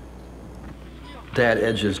suspicion. Dad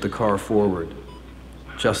edges the car forward.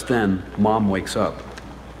 Just then, Mom wakes up.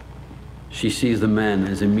 She sees the men and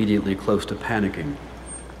is immediately close to panicking.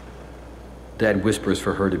 Dad whispers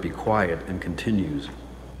for her to be quiet and continues.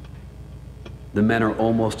 The men are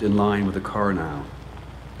almost in line with the car now.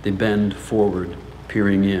 They bend forward,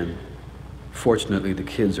 peering in. Fortunately, the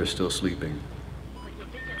kids are still sleeping.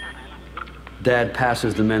 Dad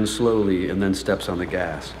passes the men slowly and then steps on the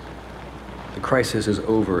gas. The crisis is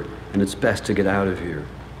over, and it's best to get out of here.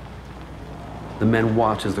 The men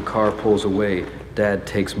watch as the car pulls away. Dad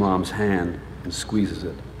takes Mom's hand and squeezes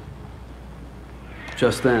it.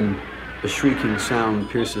 Just then, a shrieking sound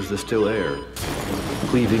pierces the still air,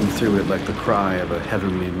 cleaving through it like the cry of a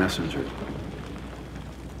heavenly messenger.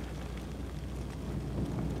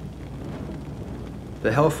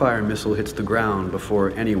 The Hellfire missile hits the ground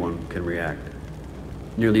before anyone can react,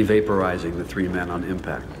 nearly vaporizing the three men on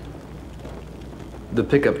impact. The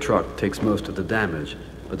pickup truck takes most of the damage,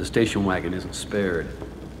 but the station wagon isn't spared.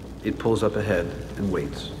 It pulls up ahead and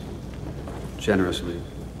waits, generously,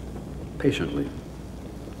 patiently.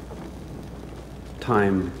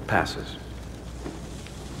 Time passes.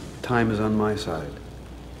 Time is on my side.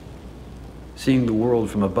 Seeing the world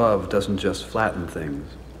from above doesn't just flatten things.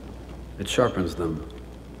 It sharpens them.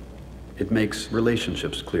 It makes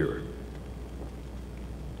relationships clearer.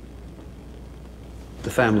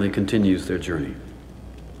 The family continues their journey.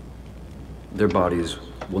 Their bodies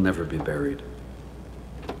will never be buried.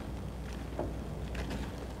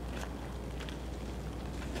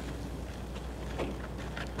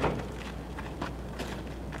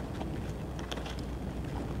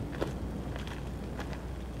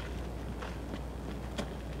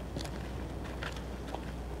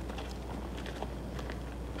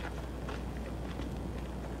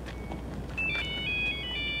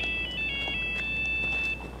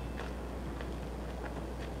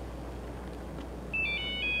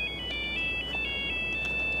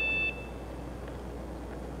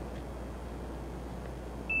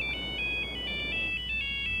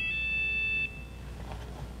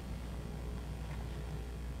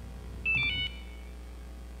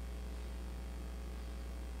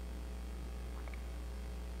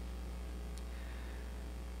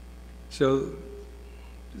 So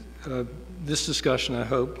this discussion, I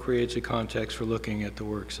hope, creates a context for looking at the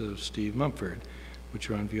works of Steve Mumford,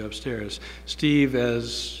 which are on view upstairs. Steve,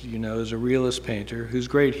 as you know, is a realist painter whose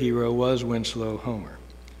great hero was Winslow Homer.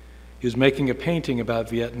 He was making a painting about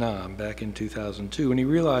Vietnam back in 2002, and he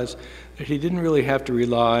realized that he didn't really have to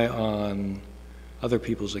rely on other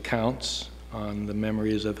people's accounts, on the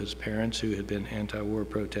memories of his parents who had been anti-war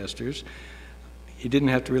protesters. He didn't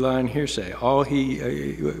have to rely on hearsay. What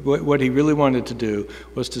he really wanted to do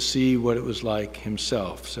was to see what it was like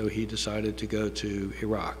himself. So he decided to go to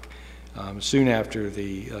Iraq soon after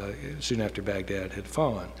Baghdad had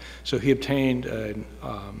fallen. So he obtained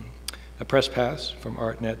a a press pass from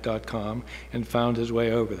artnet.com and found his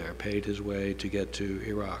way over there, paid his way to get to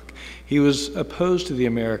Iraq. He was opposed to the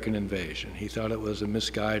American invasion. He thought it was a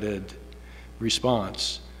misguided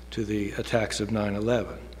response to the attacks of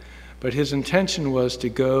 9/11. But his intention was to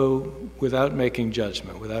go without making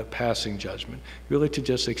judgment, without passing judgment, really to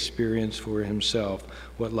just experience for himself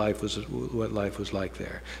what life was like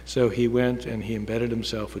there. So he went and he embedded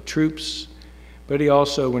himself with troops, but he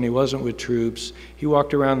also, when he wasn't with troops, he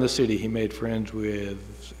walked around the city. He made friends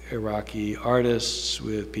with Iraqi artists,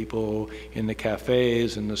 with people in the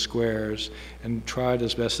cafes and the squares, and tried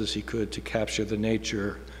as best as he could to capture the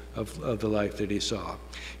nature of the life that he saw.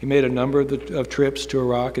 He made a number of trips to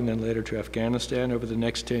Iraq and then later to Afghanistan over the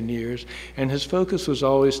next 10 years, and his focus was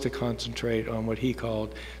always to concentrate on what he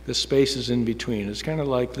called the spaces in between. It's kind of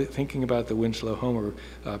like thinking about the Winslow Homer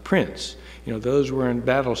prints. You know, those were in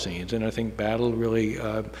battle scenes, and I think battle really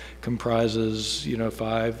comprises,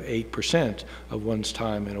 5–8% of one's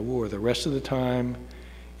time in a war. The rest of the time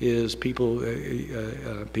is people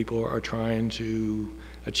are trying to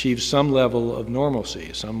achieve some level of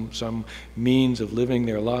normalcy, some means of living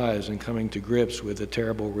their lives and coming to grips with the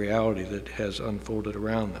terrible reality that has unfolded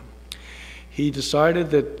around them. He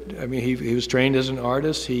decided that, he was trained as an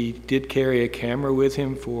artist. He did carry a camera with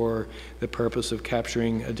him for the purpose of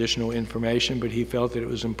capturing additional information, but he felt that it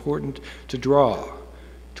was important to draw,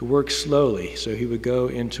 to work slowly. So he would go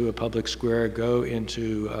into a public square, go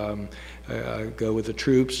with the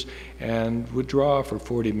troops, and would draw for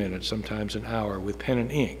 40 minutes, sometimes an hour, with pen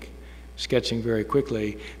and ink, sketching very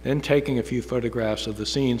quickly, then taking a few photographs of the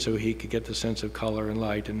scene so he could get the sense of color and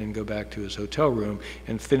light, and then go back to his hotel room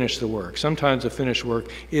and finish the work. Sometimes the finished work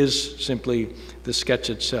is simply the sketch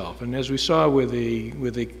itself. And as we saw with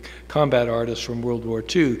the combat artists from World War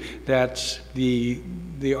II, that the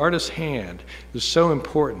artist's hand is so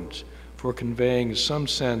important for conveying some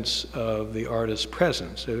sense of the artist's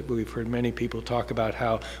presence. We've heard many people talk about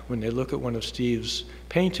how when they look at one of Steve's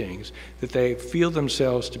paintings, that they feel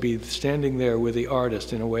themselves to be standing there with the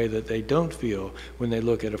artist in a way that they don't feel when they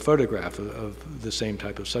look at a photograph of the same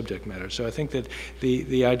type of subject matter. So I think that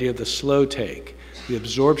the idea of the slow take, the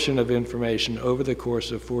absorption of information over the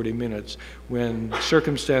course of 40 minutes, when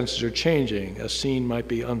circumstances are changing, a scene might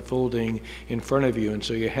be unfolding in front of you, and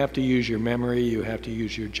so you have to use your memory, you have to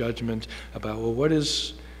use your judgment about, well, what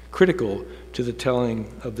is critical to the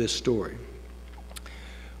telling of this story?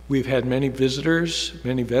 We've had many visitors,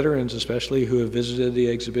 many veterans especially, who have visited the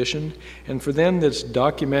exhibition, and for them this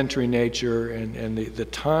documentary nature and the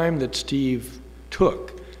time that Steve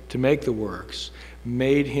took to make the works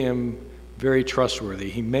made him very trustworthy.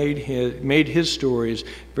 He made his stories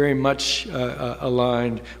very much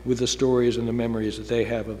aligned with the stories and the memories that they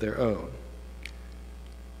have of their own.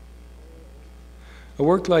 A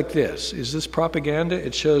work like this, is this propaganda?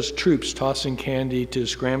 It shows troops tossing candy to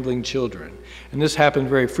scrambling children. And this happened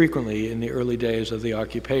very frequently in the early days of the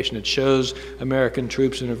occupation. It shows American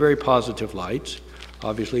troops in a very positive light.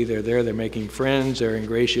 Obviously, they're there, they're making friends, they're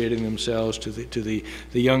ingratiating themselves to the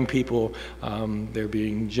young people, they're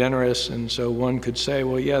being generous, and so one could say,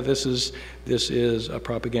 well, yeah, this is a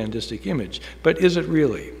propagandistic image. But is it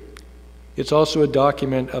really? It's also a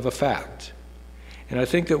document of a fact. And I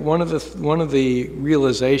think that one of the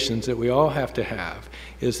realizations that we all have to have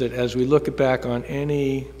is that as we look back on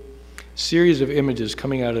any series of images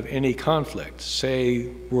coming out of any conflict, say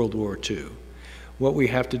World War II, what we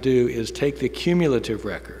have to do is take the cumulative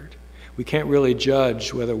record. We can't really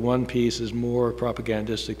judge whether one piece is more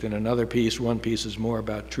propagandistic than another piece, one piece is more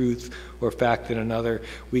about truth or fact than another.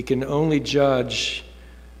 We can only judge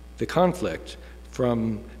the conflict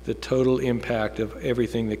from the total impact of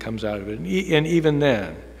everything that comes out of it. And even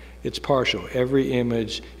then, it's partial. Every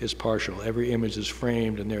image is partial. Every image is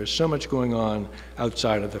framed, and there's so much going on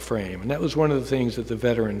outside of the frame. And that was one of the things that the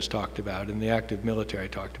veterans talked about and the active military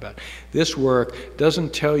talked about. This work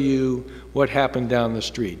doesn't tell you what happened down the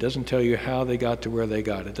street, doesn't tell you how they got to where they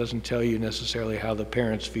got. It doesn't tell you necessarily how the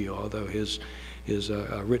parents feel, although his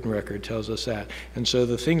written record tells us that. And so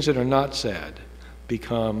the things that are not said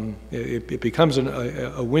it becomes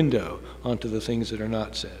a window onto the things that are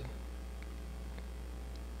not said.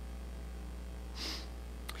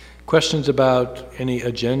 Questions about any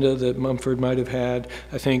agenda that Mumford might have had,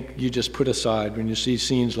 I think you just put aside when you see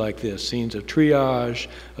scenes like this, scenes of triage,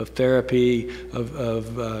 of therapy,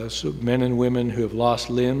 of men and women who have lost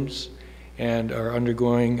limbs and are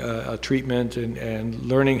undergoing a treatment and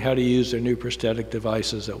learning how to use their new prosthetic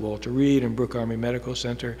devices at Walter Reed and Brooke Army Medical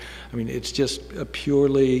Center. I mean, it's just a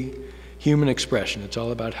purely human expression. It's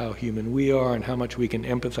all about how human we are and how much we can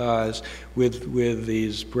empathize with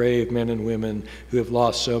these brave men and women who have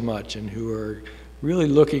lost so much and who are really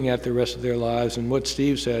looking at the rest of their lives. And what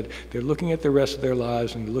Steve said, they're looking at the rest of their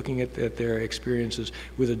lives and looking at their experiences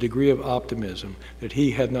with a degree of optimism that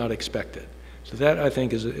he had not expected. So that, I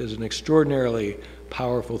think, is an extraordinarily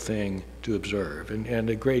powerful thing to observe, and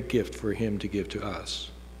a great gift for him to give to us.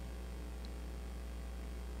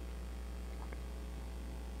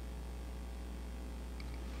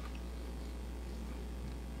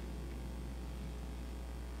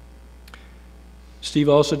 Steve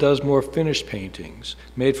also does more finished paintings,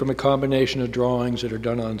 made from a combination of drawings that are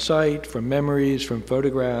done on site, from memories, from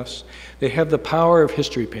photographs. They have the power of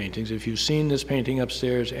history paintings. If you've seen this painting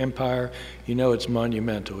upstairs, Empire, you know it's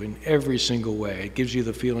monumental in every single way. It gives you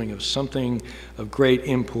the feeling of something of great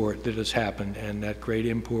import that has happened, and that great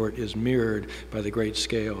import is mirrored by the great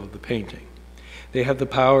scale of the painting. They have the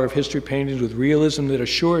power of history paintings with realism that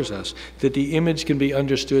assures us that the image can be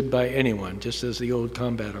understood by anyone, just as the old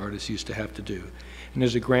combat artists used to have to do. And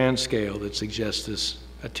there's a grand scale that suggests this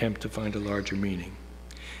attempt to find a larger meaning.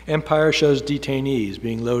 Empire shows detainees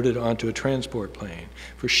being loaded onto a transport plane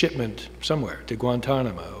for shipment somewhere, to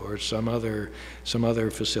Guantanamo or some other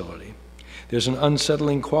facility. There's an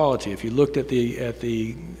unsettling quality. If you looked at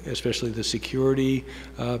especially the security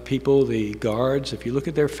people, the guards, if you look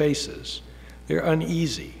at their faces, they're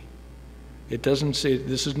uneasy. It doesn't say,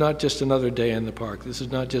 this is not just another day in the park. This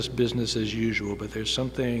is not just business as usual, but there's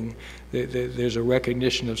something, there's a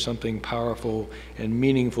recognition of something powerful and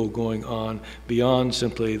meaningful going on beyond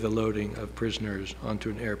simply the loading of prisoners onto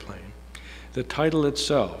an airplane. The title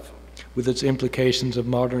itself, with its implications of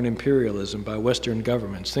modern imperialism by Western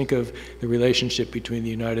governments, think of the relationship between the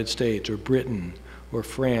United States or Britain or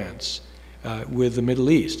France with the Middle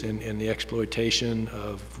East and the exploitation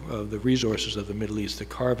of the resources of the Middle East, the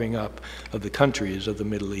carving up of the countries of the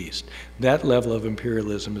Middle East. That level of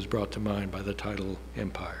imperialism is brought to mind by the title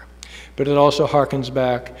Empire. But it also harkens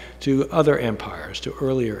back to other empires, to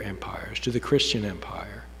earlier empires, to the Christian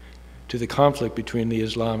empire, to the conflict between the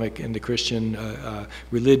Islamic and the Christian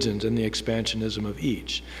religions and the expansionism of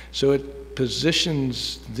each. So it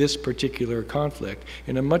positions this particular conflict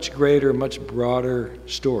in a much greater, much broader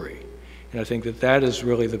story. And I think that that is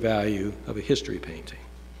really the value of a history painting.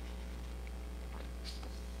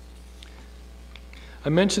 I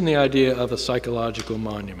mentioned the idea of a psychological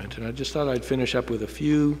monument, and I just thought I'd finish up with a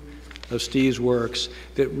few of Steve's works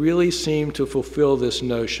that really seem to fulfill this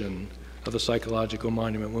notion of a psychological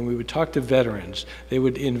monument. When we would talk to veterans, they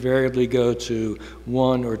would invariably go to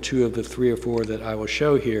one or two of the 3 or 4 that I will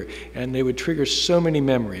show here, and they would trigger so many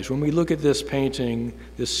memories. When we look at this painting,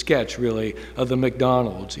 this sketch really, of the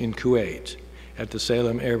McDonald's in Kuwait, at the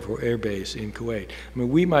Salem Air Base in Kuwait. I mean,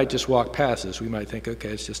 we might just walk past this. We might think, okay,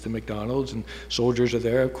 it's just the McDonald's, and soldiers are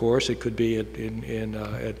there. Of course, it could be at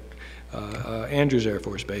Andrews Air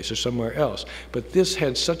Force Base or somewhere else. But this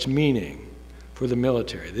had such meaning for the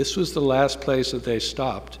military. This was the last place that they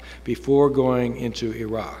stopped before going into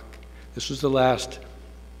Iraq. This was the last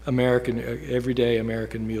everyday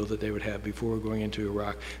American meal that they would have before going into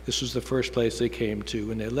Iraq. This was the first place they came to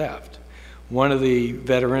when they left. One of the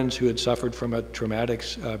veterans who had suffered from a traumatic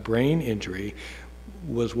brain injury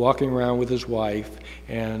was walking around with his wife,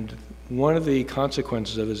 and one of the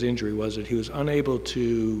consequences of his injury was that he was unable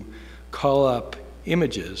to call up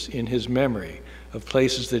images in his memory of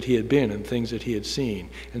places that he had been and things that he had seen.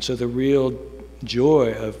 And so the real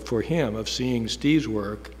joy for him of seeing Steve's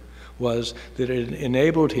work was that it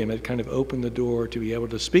enabled him, it kind of opened the door to be able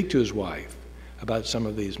to speak to his wife about some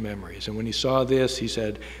of these memories. And when he saw this, he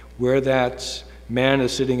said, where that man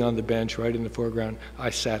is sitting on the bench right in the foreground, I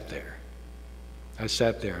sat there. I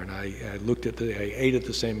sat there and I ate at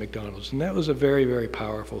the same McDonald's. And that was a very, very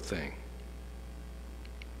powerful thing.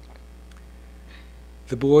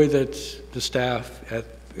 The boy that the staff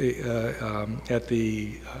at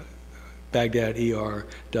the Baghdad ER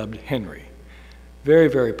dubbed Henry. Very,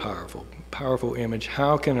 very powerful image.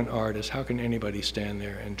 How can an artist, how can anybody stand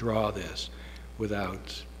there and draw this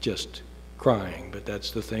without just crying? But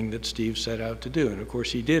that's the thing that Steve set out to do. And of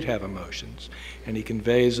course he did have emotions, and he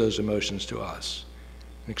conveys those emotions to us.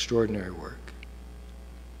 An extraordinary work.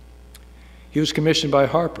 He was commissioned by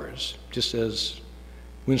Harper's, just as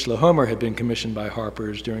Winslow Homer had been commissioned by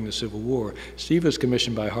Harper's during the Civil War. Steve was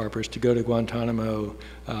commissioned by Harper's to go to Guantanamo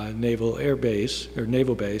Naval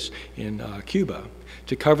Base in Cuba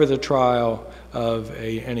to cover the trial of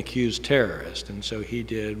an accused terrorist. And so he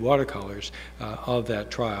did watercolors of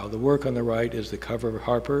that trial. The work on the right is the cover of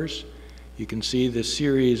Harper's. You can see the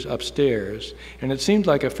series upstairs, and it seemed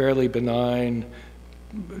like a fairly benign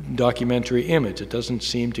documentary image. It doesn't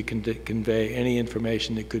seem to convey any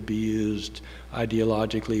information that could be used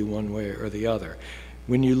ideologically one way or the other.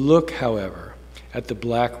 When you look, however, at the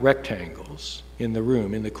black rectangles in the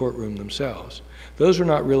room, in the courtroom themselves. Those are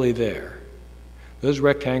not really there. Those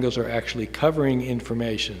rectangles are actually covering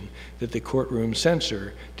information that the courtroom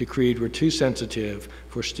censor decreed were too sensitive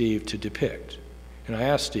for Steve to depict. And I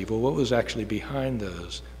asked Steve, well, what was actually behind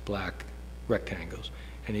those black rectangles?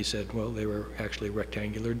 And he said, well, they were actually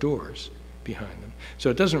rectangular doors behind them. So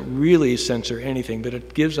it doesn't really censor anything, but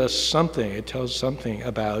it gives us something. It tells something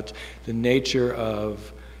about the nature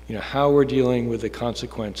of, you know, how we're dealing with the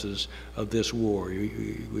consequences of this war.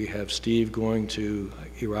 We have Steve going to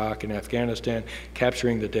Iraq and Afghanistan,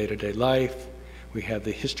 capturing the day-to-day life. We have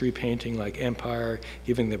the history painting like Empire,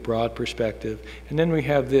 giving the broad perspective. And then we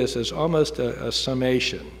have this as almost a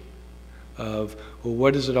summation of, well,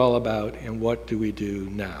 what is it all about and what do we do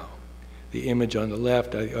now? The image on the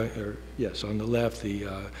left, on the left, the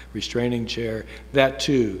restraining chair, that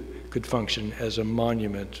too could function as a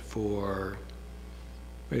monument for,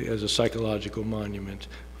 as a psychological monument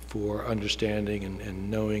for understanding and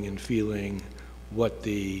knowing and feeling what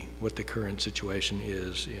the current situation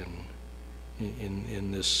is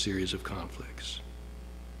in this series of conflicts.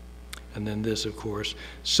 And then this, of course,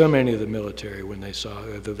 so many of the military, when they saw,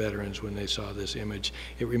 the veterans, when they saw this image,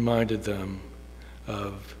 it reminded them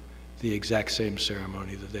of the exact same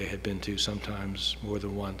ceremony that they had been to, sometimes more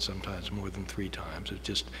than once, sometimes more than 3 times. It's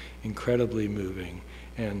just incredibly moving.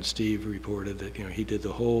 And Steve reported that, you know, he did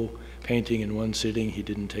the whole painting in one sitting. He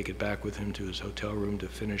didn't take it back with him to his hotel room to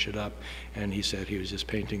finish it up. And he said he was just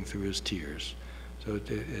painting through his tears. So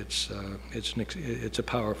it's a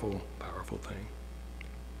powerful, powerful thing.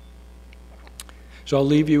 So I'll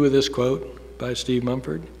leave you with this quote by Steve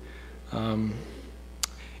Mumford.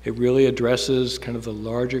 It really addresses kind of the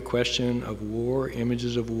larger question of war,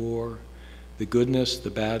 images of war, the goodness, the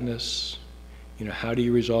badness. You know, how do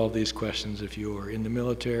you resolve these questions if you're in the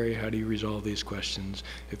military? How do you resolve these questions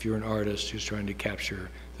if you're an artist who's trying to capture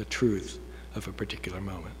the truth of a particular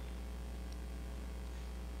moment?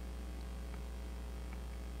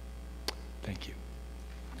 Thank you.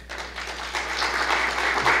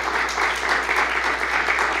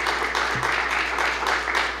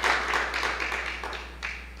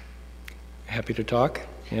 Happy to talk,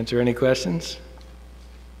 answer any questions.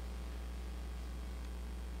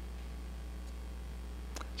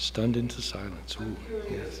 Stunned into silence. Ooh, I'm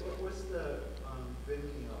curious, yes. what was the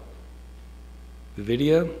Vimeo? The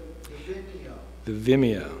video? The Vimeo. The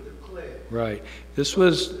Vimeo. The clip. Right. This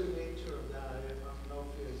was. What was the nature of that? I don't know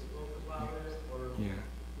if you spoke about it or Yeah. you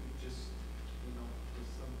just, you know,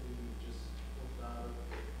 just something you just pulled out of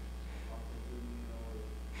the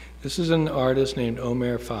Vimeo. This is an artist named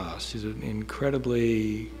Omer Fass. He's an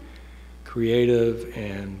incredibly creative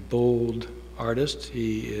and bold artist.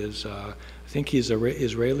 He is, I think he's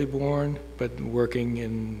Israeli-born, but working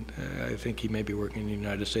in, I think he may be working in the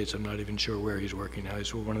United States. I'm not even sure where he's working now.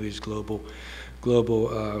 He's one of these global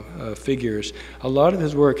figures. A lot of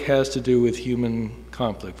his work has to do with human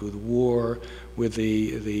conflict, with war, with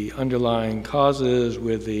the underlying causes,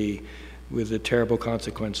 with the terrible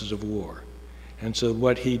consequences of war. And so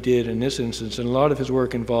what he did in this instance, and a lot of his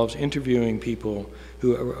work involves interviewing people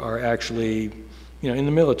who are actually, you know, in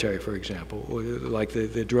the military, for example, or like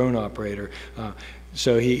the drone operator.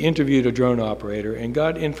 So he interviewed a drone operator and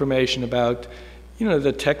got information about, you know,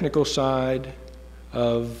 the technical side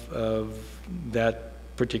of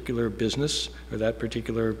that particular business or that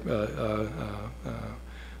particular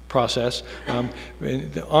process on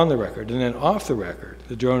the record. And then off the record,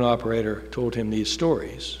 the drone operator told him these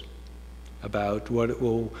stories about what it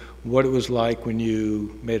was like when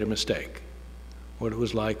you made a mistake, what it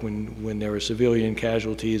was like when there were civilian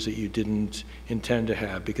casualties that you didn't intend to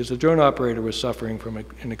have, because the drone operator was suffering from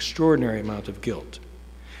an extraordinary amount of guilt.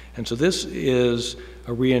 And so this is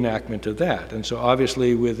a reenactment of that. And so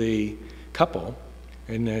obviously with the couple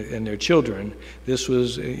and their children, this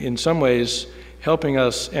was in some ways helping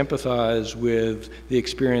us empathize with the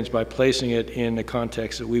experience by placing it in a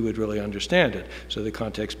context that we would really understand it. So the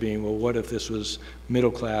context being, well, what if this was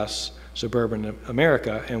middle-class suburban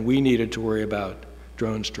America and we needed to worry about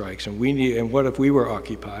drone strikes, and what if we were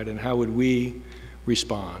occupied, and how would we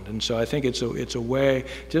respond? And so I think it's a way,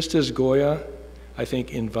 just as Goya, I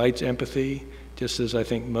think, invites empathy, just as I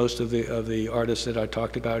think most of the artists that I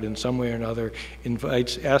talked about in some way or another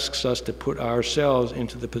asks us to put ourselves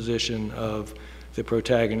into the position of the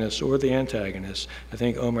protagonist or the antagonist. I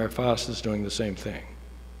think Omer Fass is doing the same thing.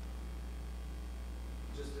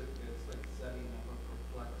 Just it's like setting up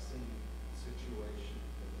a perplexing situation.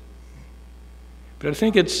 But I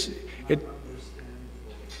think it's Not understandable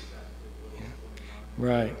exactly what's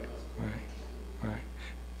going on. right.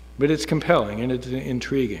 But it's compelling and it's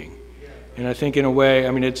intriguing. Yeah. And I think in a way,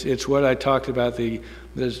 I mean, it's what I talked about, the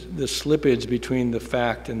slippage between the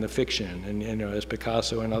fact and the fiction. And, you know, as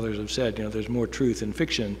Picasso and others have said, you know, there's more truth in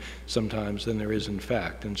fiction sometimes than there is in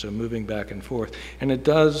fact. And so moving back and forth. And it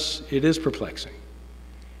is perplexing.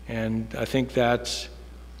 And I think that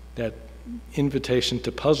invitation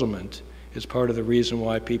to puzzlement is part of the reason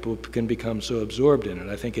why people can become so absorbed in it.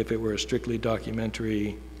 I think if it were a strictly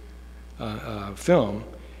documentary film,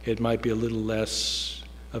 it might be a little less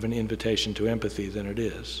of an invitation to empathy than it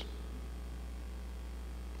is.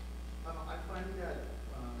 I find that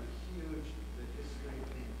huge, the history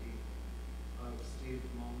painting of Steve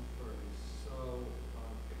Mumford is so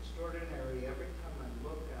extraordinary. Every time I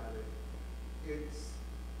look at it, I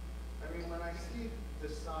mean, when I see the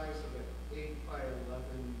size of it, 8 by 11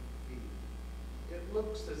 feet, it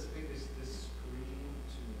looks as big as this screen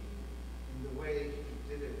to me. In the way he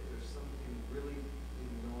did it, there's something really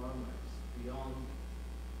enormous beyond.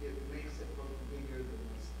 It makes it look bigger than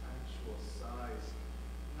its actual size.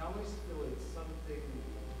 And I always feel it's something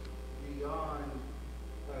beyond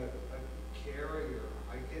a carrier.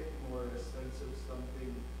 I get more a sense of something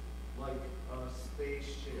like a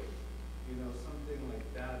spaceship, you know, something like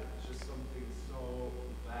that. It's just something so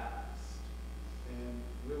vast and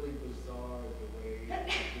really bizarre the way the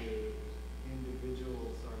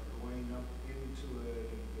individuals are going up into it,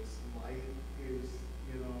 and this light is,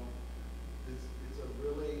 you know, it's a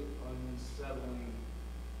really unsettling,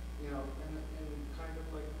 you know, and kind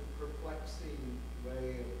of like the perplexing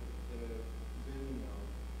way of the video.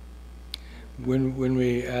 When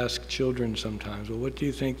we ask children sometimes, well, what do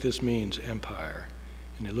you think this means, empire?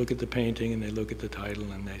 And they look at the painting and they look at the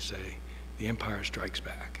title and they say, the empire strikes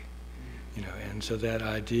back. You know, and so that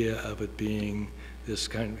idea of it being this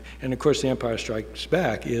kind of, and of course the Empire Strikes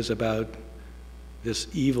Back is about this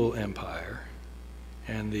evil empire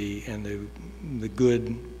and the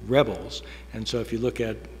good rebels. And so if you look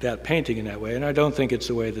at that painting in that way, and I don't think it's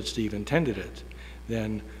the way that Steve intended it,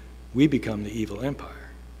 then we become the evil empire.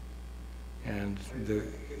 And It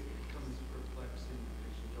becomes perplexing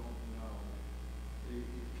because you don't know. You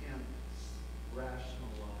can't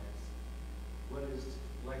rationalize what is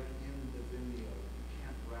like in the video. You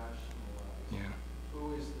can't rationalize. Yeah.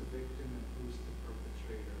 Who is the victim and who's the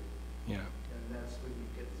perpetrator. Yeah. And that's when you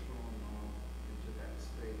get thrown off into that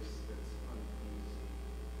space that's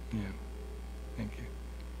uneasy. Yeah. Thank you.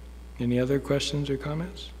 Any other questions or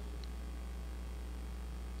comments?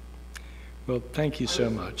 Well, thank you so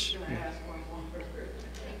much. Can I ask one more?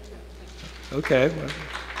 Okay. Well,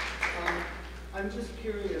 I'm just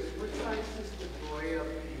curious, what size is the Goya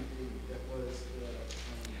painting that was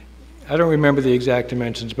the... I don't remember the exact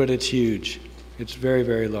dimensions, but it's huge. It's very,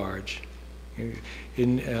 very large.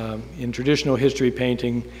 In traditional history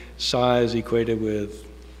painting, size equated with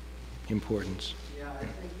importance. Yeah, I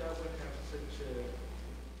think that would have such a